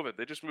due to COVID.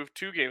 They just moved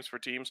 2 games for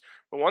teams,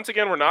 but once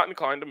again, we're not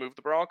inclined to move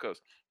the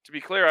Broncos. To be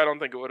clear, I don't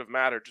think it would have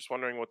mattered. Just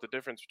wondering what the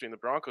difference between the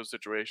Broncos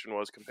situation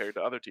was compared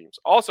to other teams.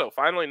 Also,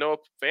 finally, Noah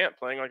Fant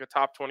playing like a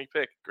top 20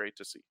 pick. Great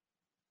to see.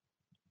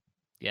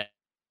 Yeah,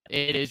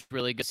 it is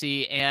really good to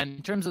see. And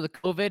in terms of the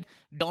COVID,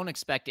 don't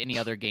expect any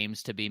other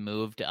games to be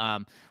moved.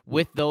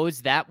 With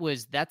those, that's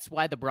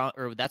why the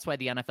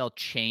NFL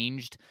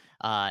changed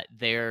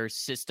their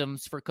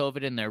systems for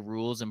COVID and their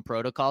rules and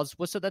protocols,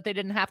 was so that they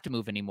didn't have to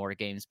move any more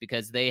games,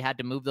 because they had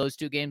to move those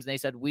 2 games. And they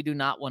said, we do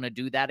not want to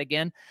do that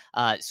again.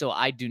 So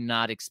I do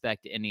not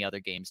expect any other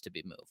games to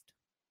be moved.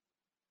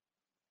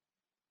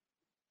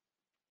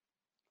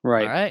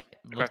 Right. All right.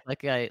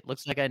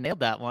 Looks like I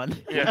nailed that one.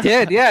 Yeah. You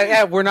did.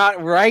 Yeah. We're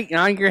not right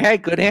on your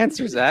head. Good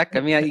answer, Zach.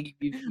 I mean,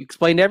 you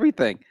explained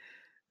everything.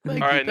 All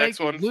right, next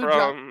one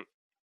from...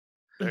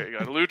 There you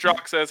go.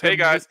 Ludrock says, hey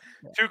guys,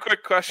 2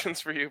 quick questions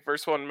for you.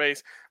 First one,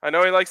 Mace. I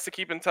know he likes to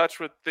keep in touch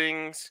with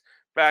things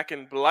back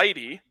in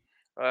Blighty.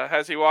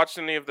 Has he watched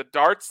any of the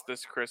darts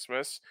this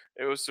Christmas?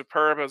 It was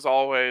superb as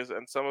always,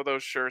 and some of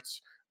those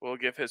shirts will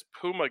give his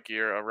Puma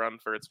gear a run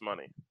for its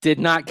money. Did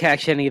not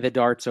catch any of the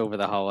darts over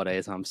the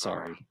holidays. I'm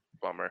sorry.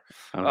 Bummer.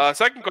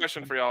 Second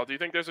question for y'all. Do you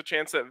think there's a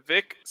chance that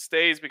Vic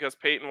stays because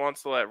Peyton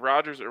wants to let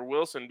Rodgers or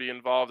Wilson be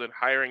involved in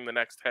hiring the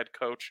next head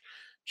coach?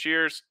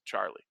 Cheers,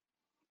 Charlie.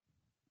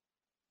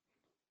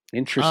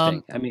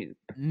 Interesting. I mean,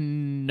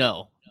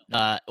 no.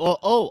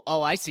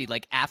 I see.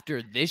 Like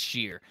after this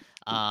year,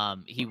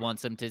 he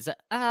wants them to.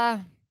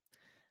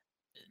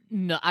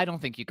 No, I don't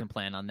think you can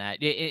plan on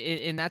that.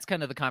 And that's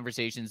kind of the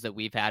conversations that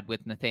we've had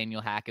with Nathaniel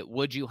Hackett.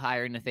 Would you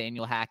hire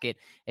Nathaniel Hackett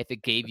if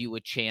it gave you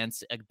a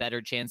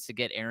better chance to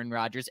get Aaron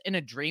Rodgers? In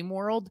a dream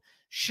world,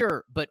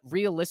 sure. But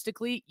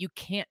realistically, you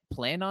can't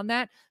plan on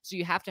that. So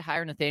you have to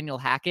hire Nathaniel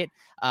Hackett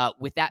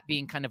with that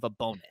being kind of a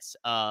bonus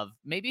of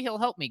maybe he'll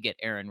help me get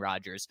Aaron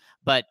Rodgers.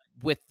 But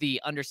with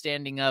the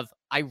understanding of,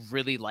 I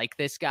really like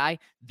this guy.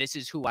 This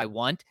is who I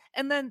want.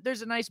 And then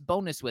there's a nice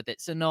bonus with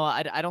it. So no,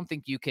 I don't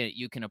think you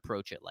can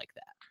approach it like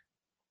that.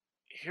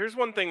 Here's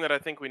one thing that I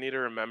think we need to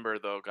remember,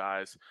 though,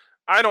 guys.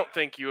 I don't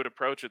think you would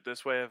approach it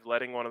this way of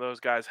letting one of those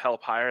guys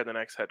help hire the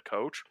next head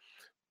coach.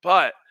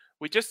 But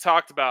we just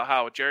talked about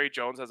how Jerry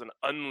Jones has an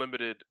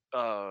unlimited,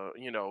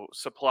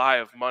 supply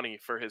of money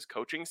for his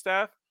coaching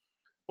staff.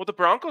 Well, the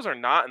Broncos are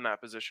not in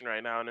that position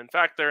right now. And in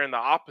fact, they're in the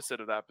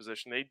opposite of that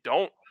position. They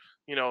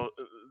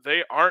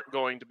aren't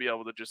going to be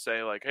able to just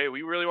say like, hey,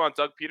 we really want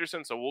Doug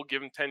Peterson, so we'll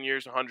give him 10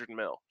 years, 100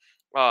 mil.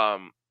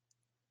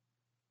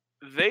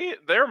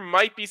 There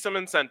might be some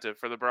incentive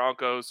for the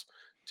Broncos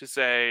to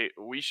say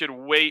we should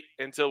wait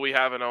until we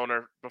have an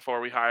owner before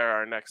we hire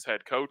our next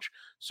head coach.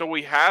 So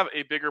we have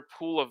a bigger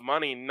pool of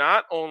money,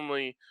 not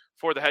only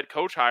for the head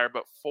coach hire,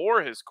 but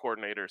for his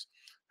coordinators.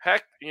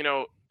 Heck,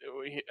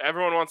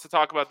 everyone wants to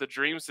talk about the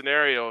dream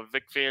scenario of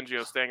Vic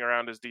Fangio staying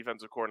around as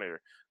defensive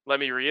coordinator. Let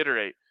me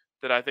reiterate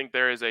that I think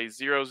there is a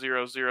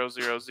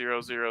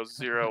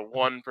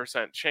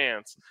 0.0000001%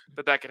 chance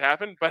that could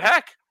happen. But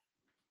heck,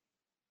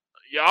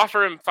 you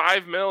offer him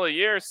 $5 million a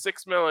year,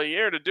 $6 million a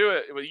year to do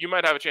it, you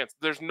might have a chance.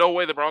 There's no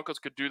way the Broncos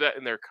could do that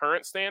in their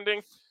current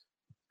standing.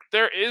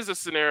 There is a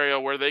scenario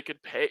where they could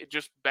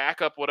just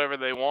back up whatever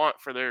they want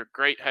for their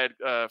great head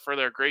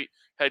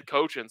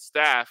coach and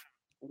staff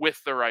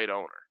with the right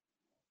owner.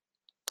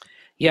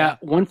 Yeah.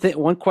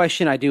 One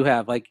question I do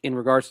have, like in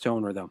regards to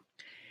owner though,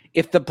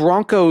 if the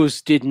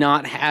Broncos did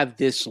not have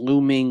this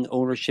looming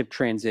ownership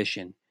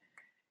transition,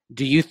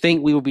 do you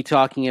think we will be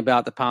talking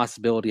about the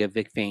possibility of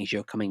Vic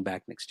Fangio coming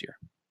back next year?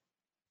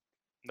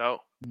 No.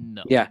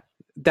 Yeah.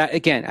 That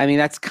again, I mean,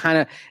 that's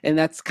kind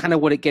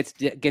of what it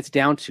gets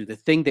down to. The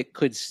thing that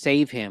could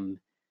save him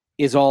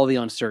is all the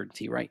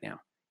uncertainty right now.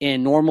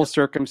 In normal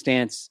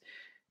circumstance,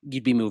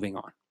 you'd be moving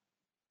on.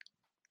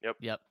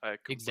 Yep. I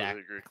completely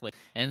agree.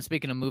 And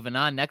speaking of moving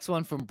on, next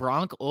one from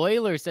Bronc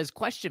Euler says,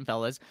 question,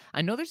 fellas.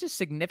 I know there's a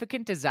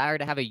significant desire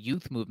to have a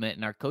youth movement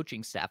in our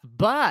coaching staff,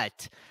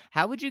 but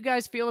how would you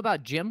guys feel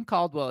about Jim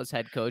Caldwell as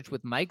head coach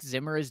with Mike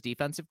Zimmer as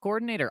defensive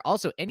coordinator?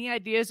 Also, any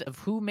ideas of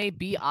who may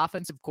be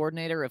offensive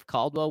coordinator if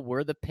Caldwell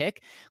were the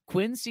pick?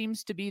 Quinn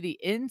seems to be the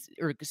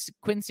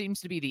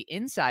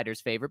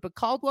insider's favorite, but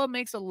Caldwell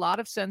makes a lot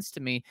of sense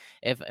to me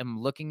if I'm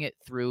looking at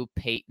through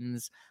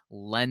Peyton's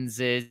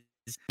lenses.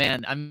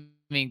 Man, I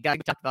mean, guys,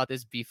 we talked about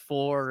this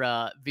before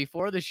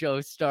the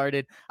show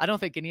started. I don't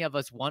think any of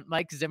us want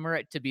Mike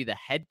Zimmer to be the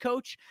head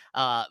coach.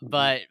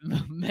 But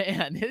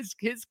man,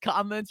 his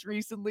comments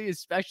recently,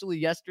 especially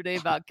yesterday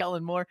about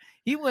Kellen Moore,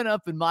 he went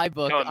up in my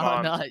book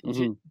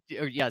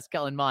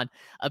Kellen Mond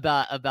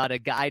about a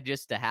guy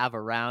just to have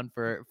around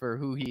for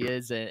who he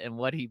is and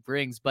what he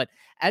brings. But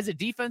as a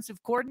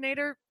defensive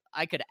coordinator,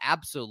 I could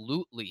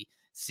absolutely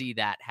see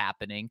that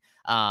happening,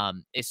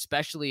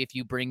 especially if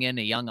you bring in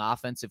a young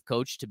offensive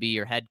coach to be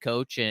your head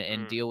coach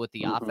and deal with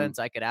the offense.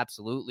 I could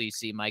absolutely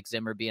see Mike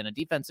Zimmer being a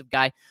defensive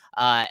guy.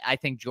 I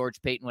think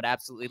George Payton would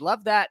absolutely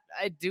love that.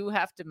 I do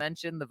have to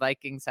mention the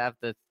Vikings have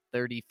the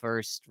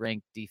 31st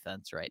ranked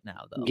defense right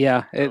now, though.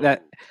 Yeah,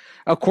 that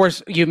of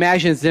course you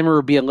imagine Zimmer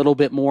would be a little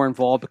bit more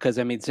involved because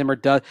I mean Zimmer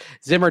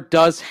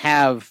does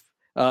have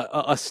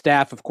a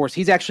staff. Of course,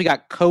 he's actually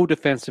got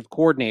co-defensive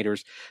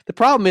coordinators. The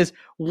problem is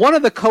one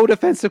of the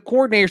co-defensive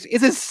coordinators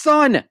is his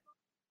son.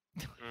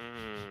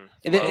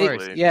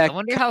 I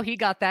wonder how he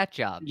got that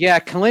job. Yeah,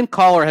 Kalyn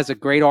Collar has a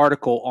great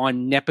article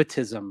on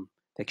nepotism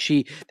that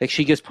she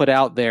just put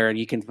out there, and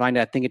you can find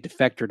that thing at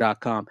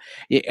defector.com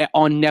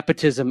on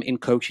nepotism in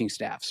coaching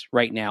staffs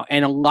right now.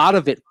 And a lot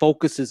of it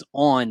focuses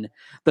on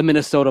the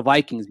Minnesota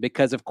Vikings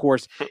because, of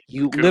course,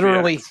 you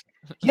literally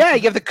you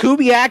have the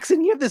Kubiaks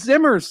and you have the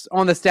Zimmers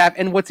on the staff.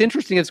 And what's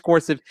interesting is, of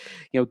course, if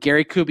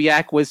Gary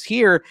Kubiak was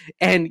here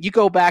and you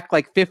go back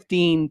like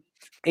 15,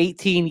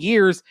 18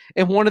 years,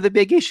 and one of the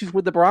big issues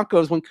with the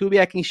Broncos when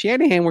Kubiak and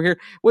Shanahan were here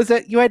was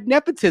that you had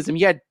nepotism.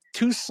 You had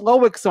two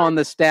Slowicks on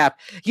the staff.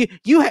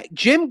 You had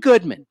Jim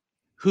Goodman,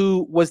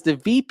 who was the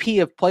VP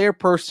of player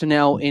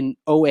personnel in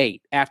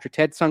 2008 after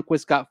Ted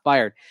Sundquist got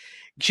fired.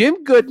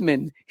 Jim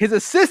Goodman, his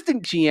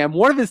assistant GM,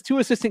 one of his two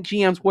assistant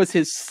GMs was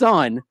his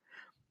son.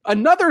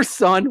 Another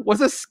son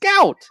was a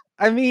scout.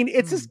 I mean,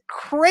 it's just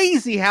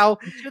crazy how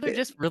they're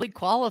just really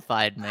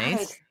qualified,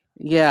 Mace.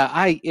 Yeah,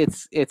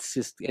 it's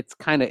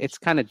kind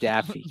of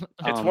daffy.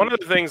 It's one of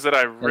the things that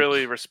I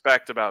really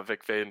respect about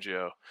Vic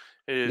Fangio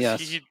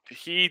is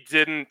he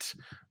didn't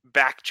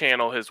back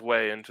channel his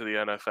way into the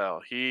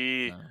NFL.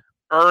 He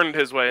earned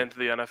his way into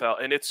the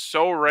NFL, and it's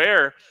so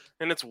rare,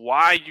 and it's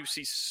why you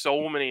see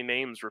so many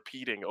names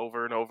repeating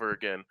over and over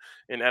again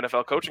in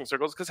NFL coaching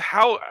circles. Because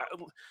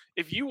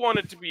if you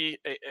wanted to be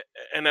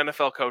an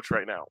NFL coach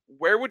right now,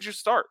 where would you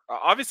start?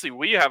 Obviously,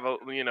 we have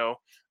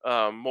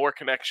more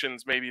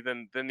connections maybe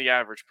than the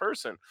average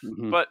person,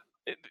 but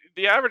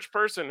the average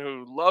person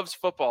who loves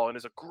football and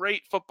is a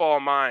great football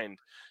mind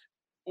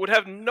would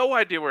have no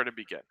idea where to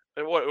begin.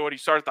 What do you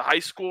start at the high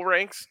school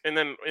ranks, and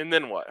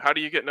then what? How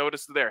do you get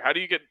noticed there? How do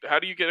you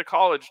get a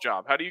college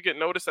job? How do you get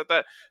noticed at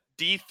that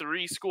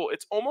D3 school?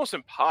 It's almost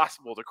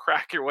impossible to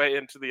crack your way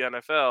into the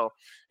NFL,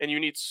 and you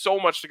need so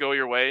much to go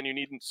your way, and you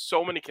need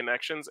so many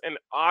connections. And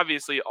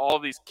obviously, all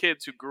of these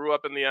kids who grew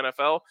up in the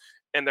NFL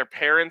and their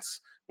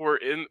parents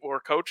or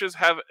coaches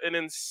have an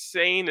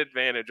insane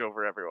advantage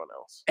over everyone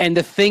else. And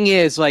the thing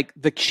is, like,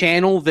 the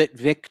channel that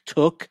Vic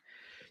took,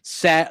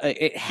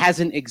 it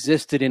hasn't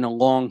existed in a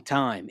long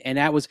time. And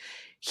that was,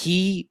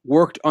 he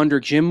worked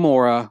under Jim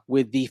Mora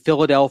with the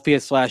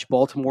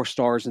Philadelphia/Baltimore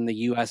Stars in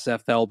the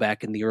USFL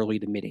back in the early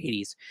to mid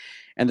 80s.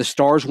 And the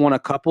Stars won a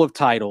couple of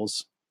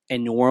titles,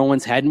 and New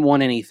Orleans hadn't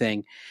won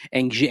anything.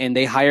 And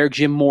they hired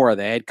Jim Mora,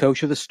 the head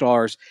coach of the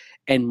Stars.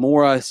 And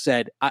Mora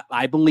said,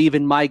 I believe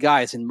in my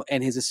guys.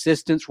 And his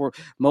assistants were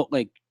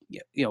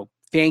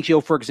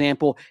Fangio, for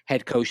example,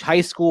 had coached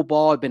high school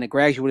ball, had been a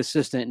graduate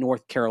assistant at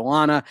North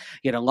Carolina.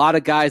 He had a lot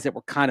of guys that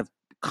were kind of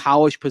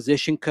college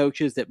position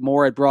coaches that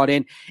Moore had brought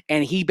in.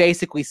 And he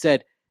basically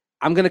said,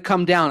 I'm going to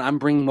come down. I'm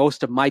bringing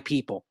most of my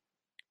people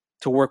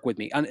to work with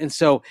me. And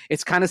so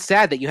it's kind of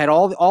sad that you had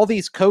all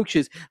these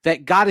coaches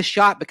that got a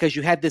shot because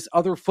you had this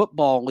other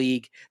football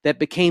league that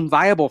became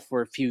viable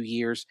for a few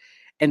years.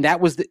 And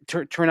that was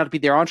turned out to be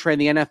their entree in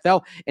the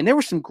NFL. And there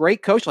were some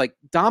great coaches like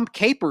Dom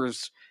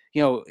Capers,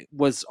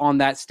 was on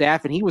that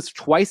staff, and he was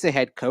twice a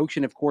head coach.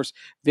 And of course,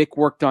 Vic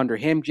worked under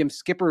him. Jim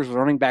Skipper was a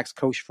running backs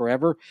coach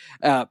forever.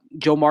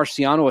 Joe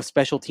Marciano, a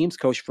special teams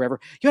coach forever.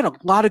 You had a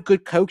lot of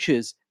good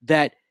coaches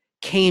that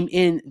came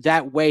in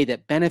that way,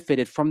 that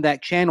benefited from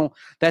that channel,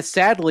 that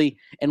sadly,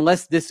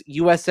 unless this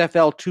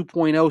USFL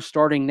 2.0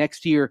 starting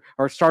next year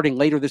or starting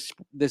later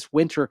this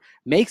winter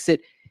makes it,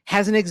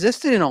 hasn't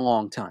existed in a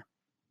long time.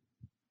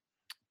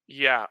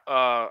 Yeah,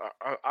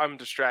 I'm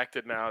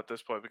distracted now at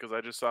this point because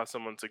I just saw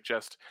someone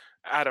suggest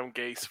Adam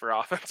Gase for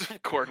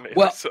offensive coordinator.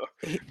 Well,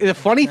 the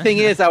funny thing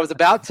is, I was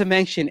about to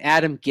mention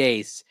Adam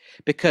Gase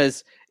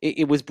because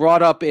it was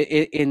brought up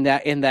in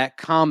that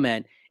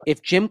comment.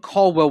 If Jim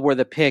Caldwell were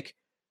the pick,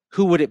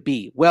 who would it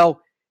be?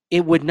 Well,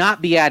 it would not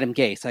be Adam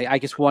Gase. I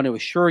just want to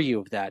assure you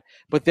of that.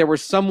 But there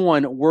was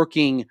someone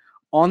working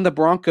on the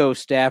Broncos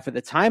staff at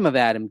the time of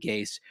Adam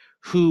Gase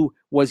who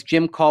was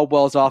Jim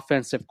Caldwell's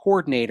offensive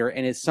coordinator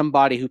and is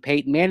somebody who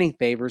Peyton Manning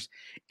favors,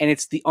 and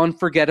it's the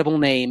unforgettable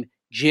name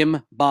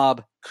Jim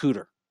Bob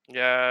Cooter.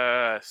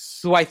 Yes.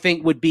 Who I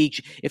think would be,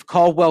 if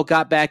Caldwell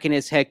got back in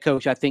as head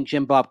coach, I think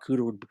Jim Bob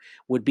Cooter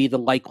would be the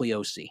likely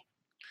OC.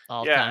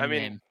 I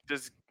mean,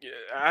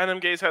 Adam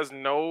Gase has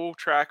no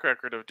track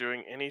record of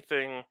doing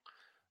anything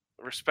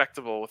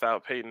respectable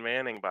without Peyton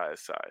Manning by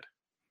his side.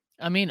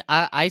 I mean,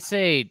 I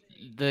say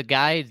the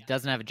guy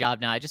doesn't have a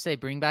job now. I just say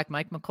bring back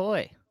Mike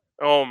McCoy.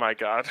 Oh, my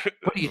God.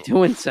 What are you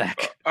doing,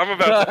 Zach? I'm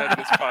about to end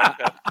this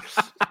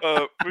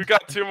podcast. We've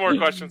got two more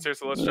questions here,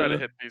 so let's try to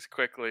hit these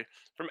quickly.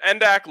 From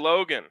Endak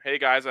Logan. Hey,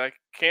 guys, I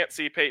can't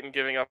see Peyton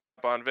giving up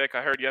on Vic.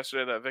 I heard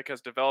yesterday that Vic has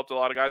developed a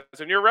lot of guys,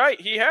 and you're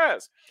right, he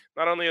has.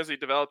 Not only has he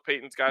developed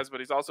Peyton's guys, but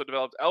he's also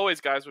developed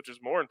Elway's guys, which is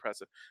more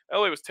impressive.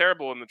 Elway was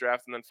terrible in the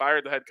draft and then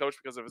fired the head coach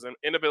because of his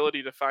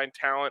inability to find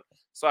talent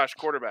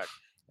 /quarterback.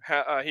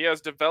 he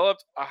has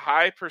developed a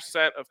high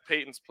percent of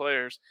Peyton's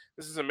players.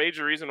 This is a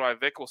major reason why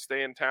Vic will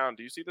stay in town.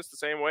 Do you see this the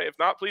same way? If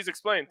not, please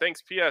explain.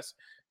 Thanks. P.S.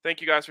 Thank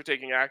you guys for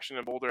taking action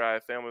in Boulder. I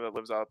have family that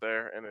lives out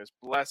there and is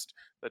blessed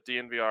that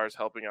DNVR is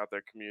helping out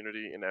their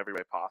community in every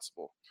way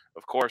possible.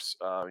 Of course,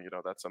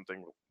 that's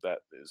something that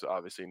is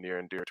obviously near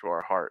and dear to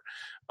our heart.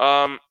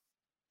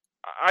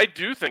 I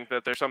do think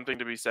that there's something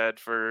to be said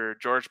for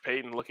George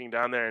Payton looking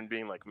down there and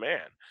being like,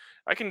 man,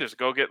 I can just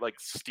go get like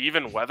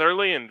Stephen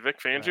Weatherly and Vic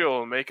Fangio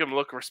will make him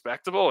look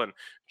respectable, and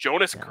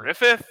Jonas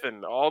Griffith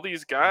and all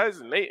these guys.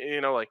 And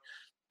they,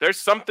 there's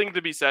something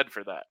to be said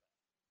for that.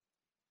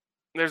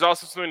 There's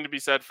also something to be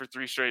said for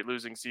 3 straight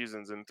losing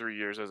seasons in 3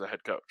 years as a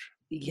head coach.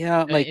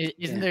 Yeah,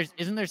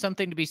 isn't there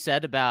something to be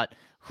said about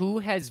who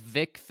has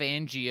Vic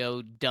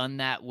Fangio done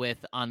that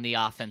with on the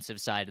offensive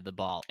side of the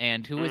ball,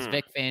 and who has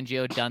Vic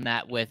Fangio done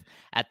that with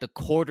at the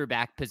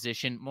quarterback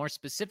position more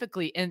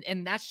specifically?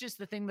 And that's just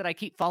the thing that I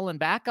keep falling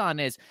back on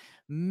is,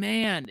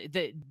 man,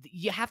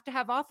 you have to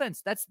have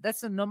offense. That's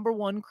the number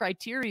one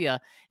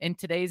criteria in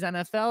today's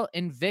NFL,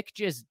 and Vic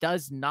just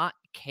does not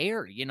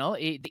care.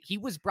 He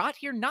was brought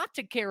here not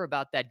to care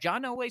about that.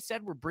 John Elway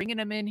said we're bringing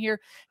him in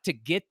here to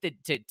get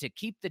to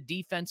keep the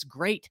defense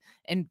great,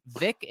 and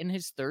Vic in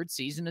his 3rd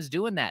season is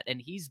doing that,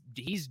 and he's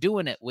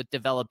doing it with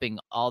developing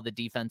all the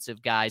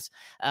defensive guys.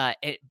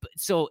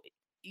 So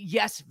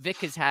yes, Vic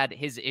has had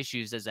his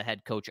issues as a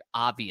head coach,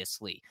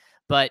 obviously,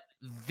 but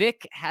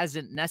Vic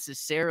hasn't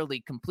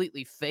necessarily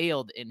completely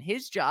failed in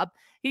his job.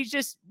 He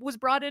just was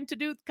brought in to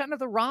do kind of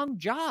the wrong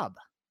job.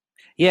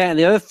 Yeah, and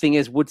the other thing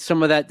is, would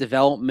some of that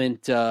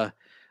development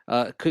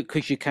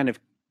could you kind of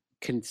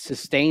can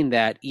sustain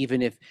that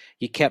even if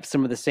you kept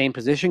some of the same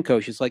position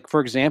coaches? Like,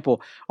 for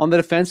example, on the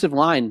defensive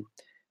line,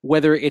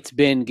 whether it's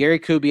been Gary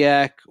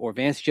Kubiak or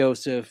Vance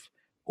Joseph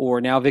or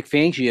now Vic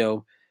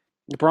Fangio,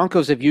 the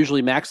Broncos have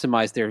usually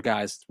maximized their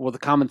guys. Well, the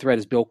common thread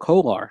is Bill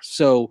Kollar.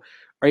 So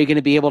are you going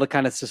to be able to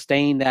kind of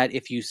sustain that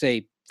if you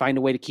say find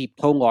a way to keep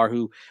Kollar,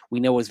 who we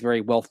know is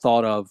very well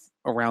thought of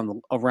around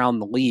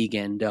the league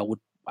and would,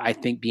 I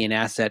think, be an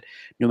asset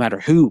no matter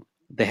who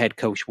the head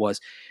coach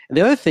was? And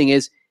the other thing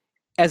is,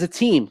 as a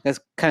team that's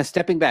kind of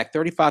stepping back,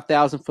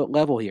 35,000-foot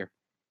level here,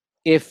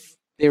 if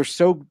they're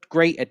so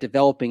great at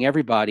developing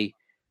everybody,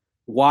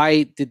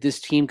 why did this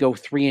team go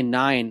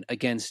 3-9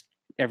 against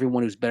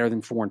everyone who's better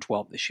than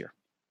 4-12 this year?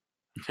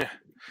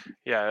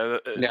 Yeah.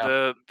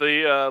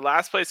 The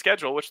last place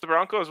schedule, which the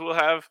Broncos will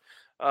have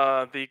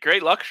the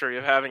great luxury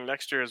of having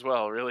next year as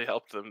well, really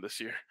helped them this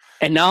year.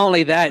 And not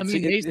only that,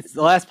 it's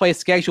the last place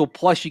schedule,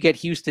 plus you get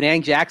Houston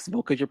and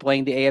Jacksonville because you're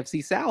playing the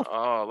AFC South.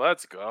 Oh,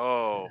 let's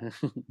go.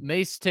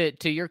 Mace,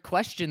 to your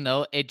question,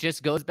 though, it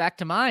just goes back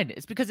to mine.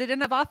 It's because they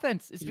didn't have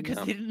offense. It's because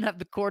they didn't have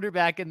the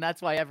quarterback, and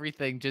that's why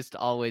everything just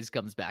always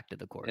comes back to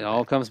the quarterback. It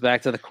all comes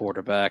back to the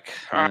quarterback.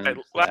 All right,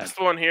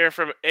 last one here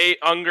from A.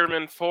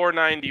 Ungerman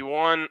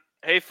 491.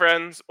 Hey,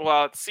 friends.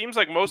 While it seems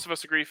like most of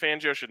us agree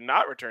Fangio should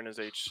not return as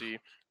HC,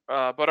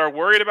 but are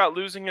worried about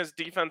losing his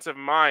defensive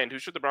mind, who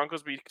should the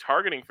Broncos be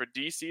targeting for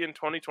DC in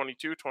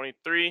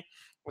 2022-23?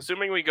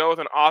 Assuming we go with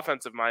an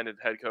offensive-minded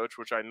head coach,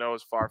 which I know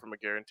is far from a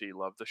guarantee.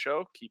 Love the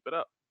show. Keep it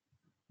up.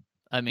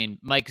 I mean,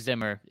 Mike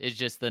Zimmer is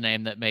just the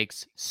name that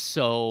makes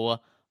so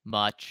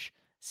much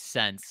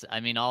sense. I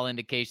mean, all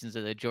indications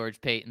are that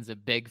George Payton's a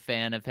big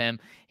fan of him.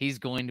 He's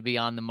going to be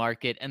on the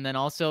market. And then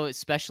also,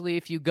 especially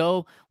if you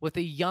go with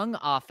a young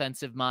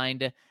offensive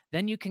mind,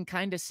 then you can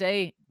kind of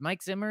say,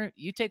 Mike Zimmer,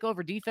 you take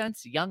over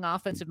defense, young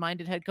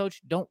offensive-minded head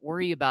coach. Don't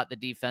worry about the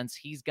defense.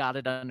 He's got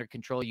it under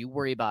control. You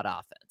worry about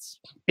offense.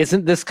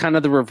 Isn't this kind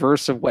of the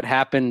reverse of what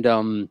happened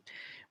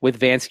with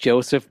Vance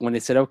Joseph when they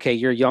said, okay,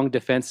 you're a young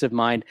defensive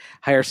mind,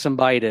 hire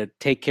somebody to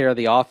take care of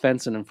the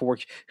offense and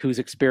who's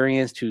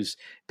experienced, who's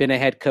been a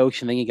head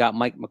coach, and then you got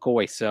Mike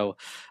McCoy. So,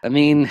 I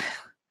mean,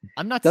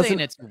 I'm not saying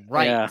it's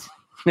right. Yeah.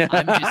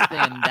 I'm just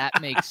saying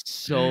that makes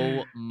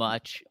so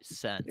much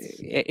sense.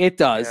 It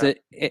does.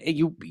 Yeah.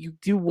 You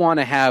do want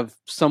to have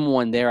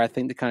someone there, I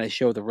think, to kind of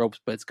show the ropes,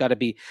 but it's got to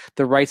be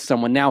the right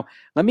someone. Now,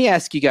 let me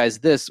ask you guys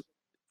this.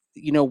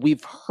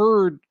 We've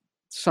heard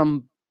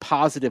some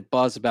positive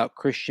buzz about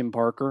Christian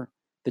Parker,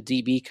 the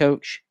DB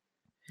coach.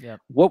 Yeah.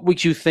 What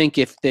would you think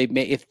if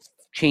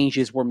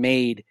changes were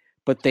made,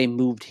 but they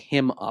moved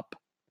him up?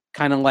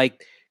 Kind of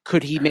like,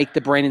 could he make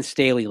the Brandon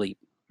Staley leap?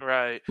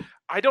 Right.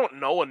 I don't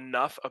know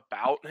enough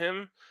about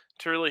him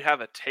to really have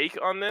a take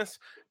on this.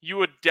 You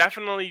would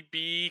definitely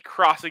be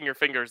crossing your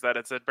fingers that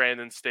it's a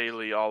Brandon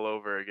Staley all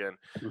over again.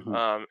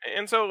 Mm-hmm.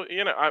 And so,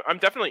 I'm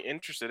definitely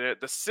interested in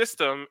it. The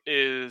system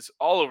is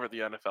all over the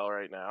NFL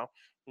right now.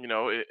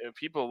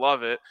 People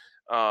love it.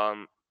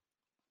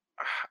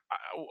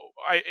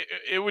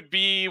 It would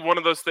be one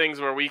of those things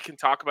where we can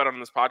talk about it on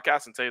this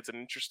podcast and say it's an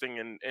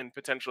interesting and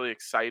potentially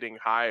exciting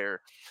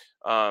hire.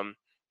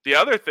 The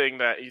other thing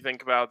that you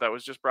think about that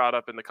was just brought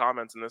up in the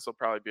comments, and this will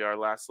probably be our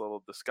last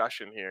little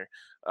discussion here,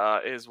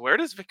 is where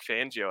does Vic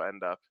Fangio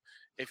end up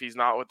if he's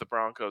not with the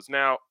Broncos?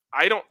 Now,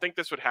 I don't think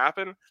this would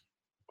happen,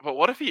 but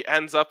what if he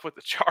ends up with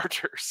the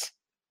Chargers?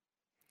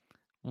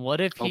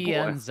 What if Oh, he boy.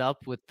 ends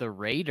up with the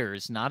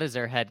Raiders, not as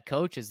their head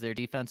coach, as their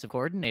defensive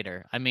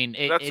coordinator? I mean,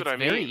 That's it's what I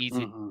very mean.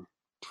 easy. Mhm.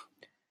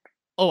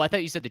 Oh, I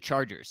thought you said the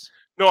Chargers.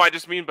 No, I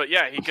just mean, but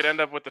yeah, he could end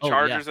up with the Oh, yeah.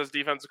 Chargers as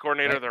defensive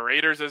coordinator, Right. the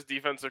Raiders as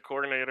defensive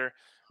coordinator.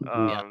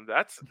 Yeah.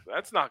 That's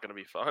not going to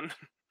be fun.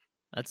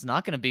 That's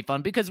not going to be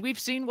fun because we've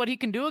seen what he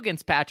can do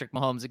against Patrick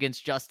Mahomes,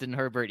 against Justin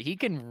Herbert. He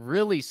can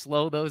really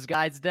slow those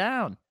guys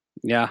down.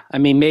 Yeah, I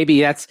mean,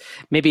 maybe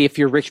if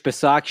you're Rich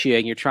Bisaccia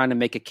and you're trying to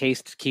make a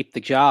case to keep the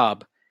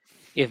job,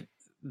 if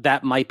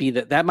that might be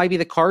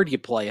the card you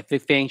play if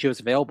Vic Fangio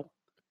is available.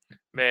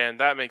 Man,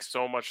 that makes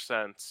so much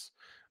sense.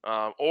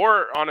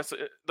 Or honestly,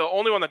 the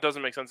only one that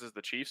doesn't make sense is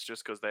the Chiefs,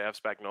 just because they have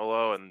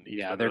Spagnuolo and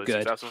he's been they're really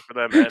good. successful for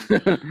them.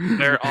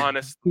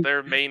 And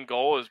their main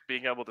goal is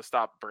being able to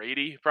stop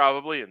Brady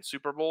probably in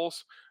Super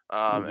Bowls,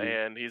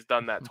 and he's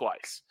done that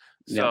twice.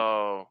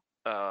 So,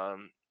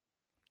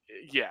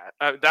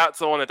 that's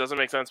the one that doesn't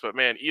make sense. But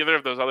man, either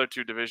of those other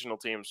two divisional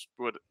teams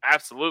would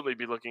absolutely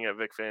be looking at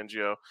Vic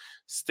Fangio.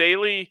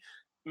 Staley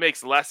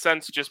makes less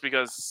sense just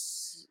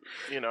because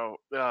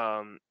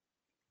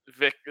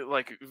Vic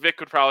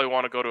would probably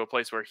want to go to a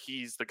place where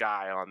he's the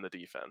guy on the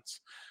defense.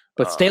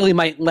 But Staley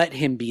might let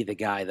him be the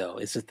guy, though,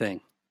 is the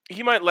thing.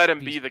 He might let him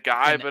be the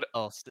guy, but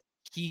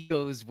he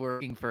goes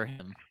working for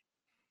him.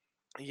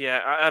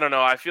 Yeah, I don't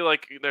know. I feel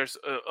like there's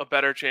a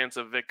better chance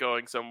of Vic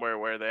going somewhere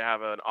where they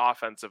have an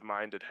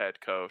offensive-minded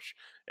head coach,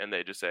 and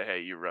they just say,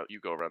 "Hey, you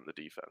go run the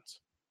defense."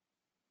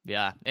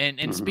 Yeah,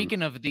 and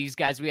speaking of these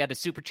guys, we had a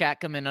super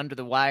chat come in under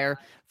the wire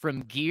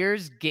from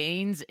Gears,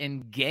 Gains,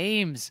 and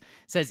Games.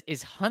 Says,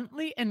 is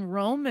Huntley and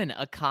Roman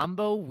a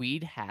combo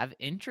we'd have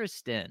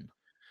interest in?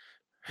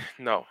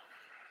 No.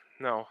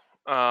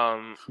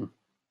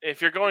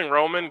 If you're going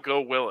Roman,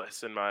 go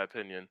Willis, in my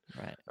opinion.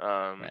 Right.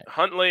 Right.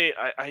 Huntley,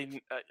 I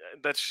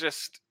that's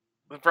just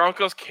the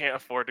Broncos can't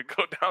afford to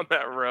go down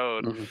that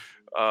road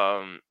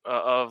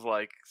of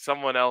like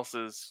someone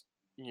else's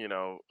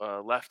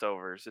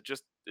leftovers.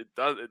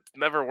 It's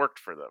never worked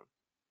for them.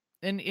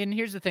 And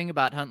here's the thing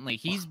about Huntley.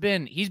 He's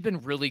been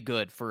really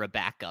good for a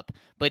backup,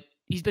 but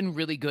he's been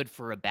really good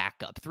for a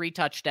backup. 3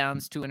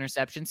 touchdowns, 2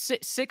 interceptions,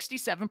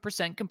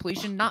 67%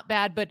 completion, not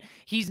bad, but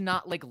he's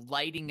not like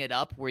lighting it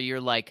up where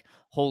you're like,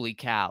 holy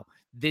cow,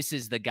 this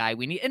is the guy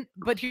we need.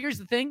 But here's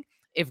the thing.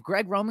 If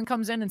Greg Roman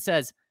comes in and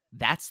says,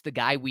 that's the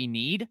guy we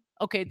need,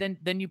 okay, then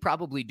you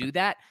probably do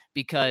that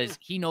because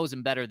he knows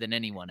him better than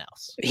anyone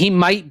else. He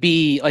might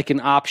be like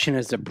an option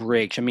as a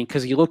bridge. I mean,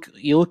 because you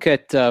look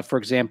at, for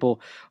example,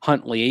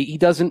 Huntley.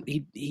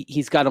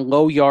 He's got a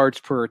low yards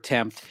per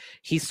attempt.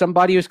 He's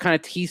somebody who's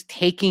he's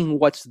taking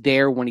what's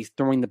there when he's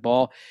throwing the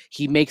ball.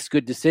 He makes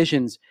good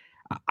decisions.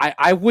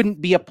 I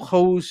wouldn't be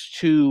opposed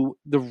to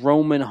the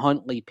Roman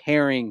Huntley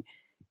pairing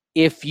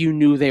if you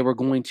knew they were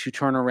going to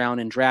turn around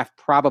and draft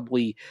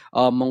probably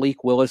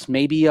Malik Willis,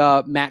 maybe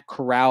Matt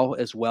Corral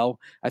as well.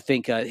 I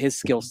think his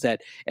skill set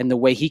and the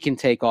way he can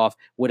take off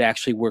would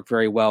actually work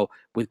very well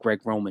with Greg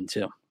Roman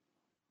too.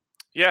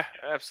 Yeah,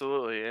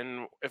 absolutely.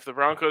 And if the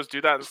Broncos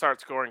do that and start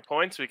scoring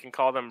points, we can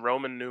call them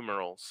Roman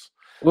numerals.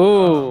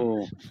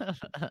 Ooh.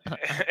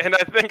 And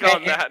I think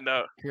on that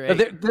note,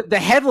 the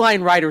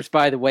headline writers,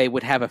 by the way,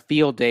 would have a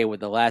field day with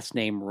the last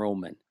name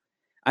Roman.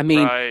 I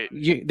mean, right.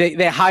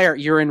 They hire,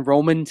 you're in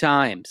Roman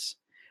times.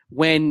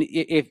 When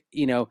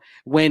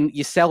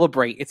you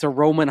celebrate, it's a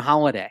Roman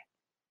holiday.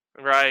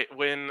 Right.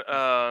 When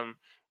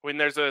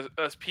there's a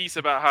piece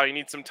about how you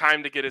need some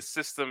time to get his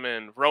system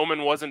in,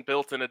 Roman wasn't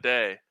built in a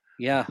day.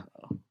 Yeah.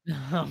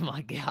 Oh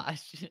my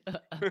gosh.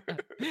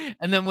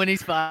 And then when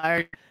he's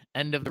fired,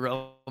 end of the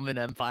Roman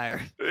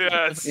Empire.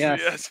 Yes,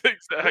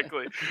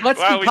 exactly. Let's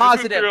be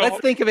positive. Let's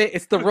think of it.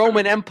 It's the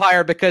Roman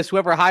Empire because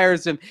whoever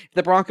hires him, if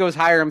the Broncos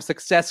hire him,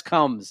 success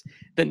comes.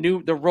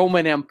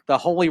 The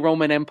Holy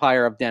Roman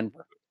Empire of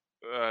Denver.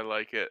 I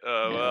like it.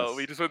 Well,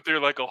 we just went through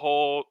like a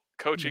whole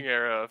coaching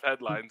era of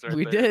headlines.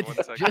 We did,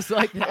 just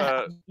like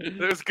that.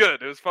 It was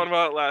good. It was fun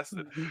while it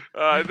lasted.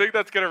 I think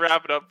that's going to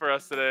wrap it up for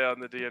us today on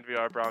the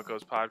DNVR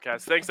Broncos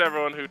podcast. Thanks to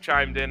everyone who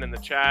chimed in the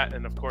chat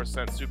and, of course,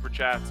 sent super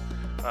chats.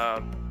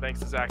 Thanks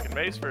to Zach and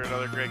Mace for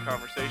another great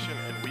conversation,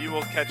 and we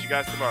will catch you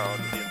guys tomorrow on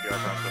the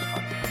DNVR Broncos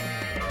podcast.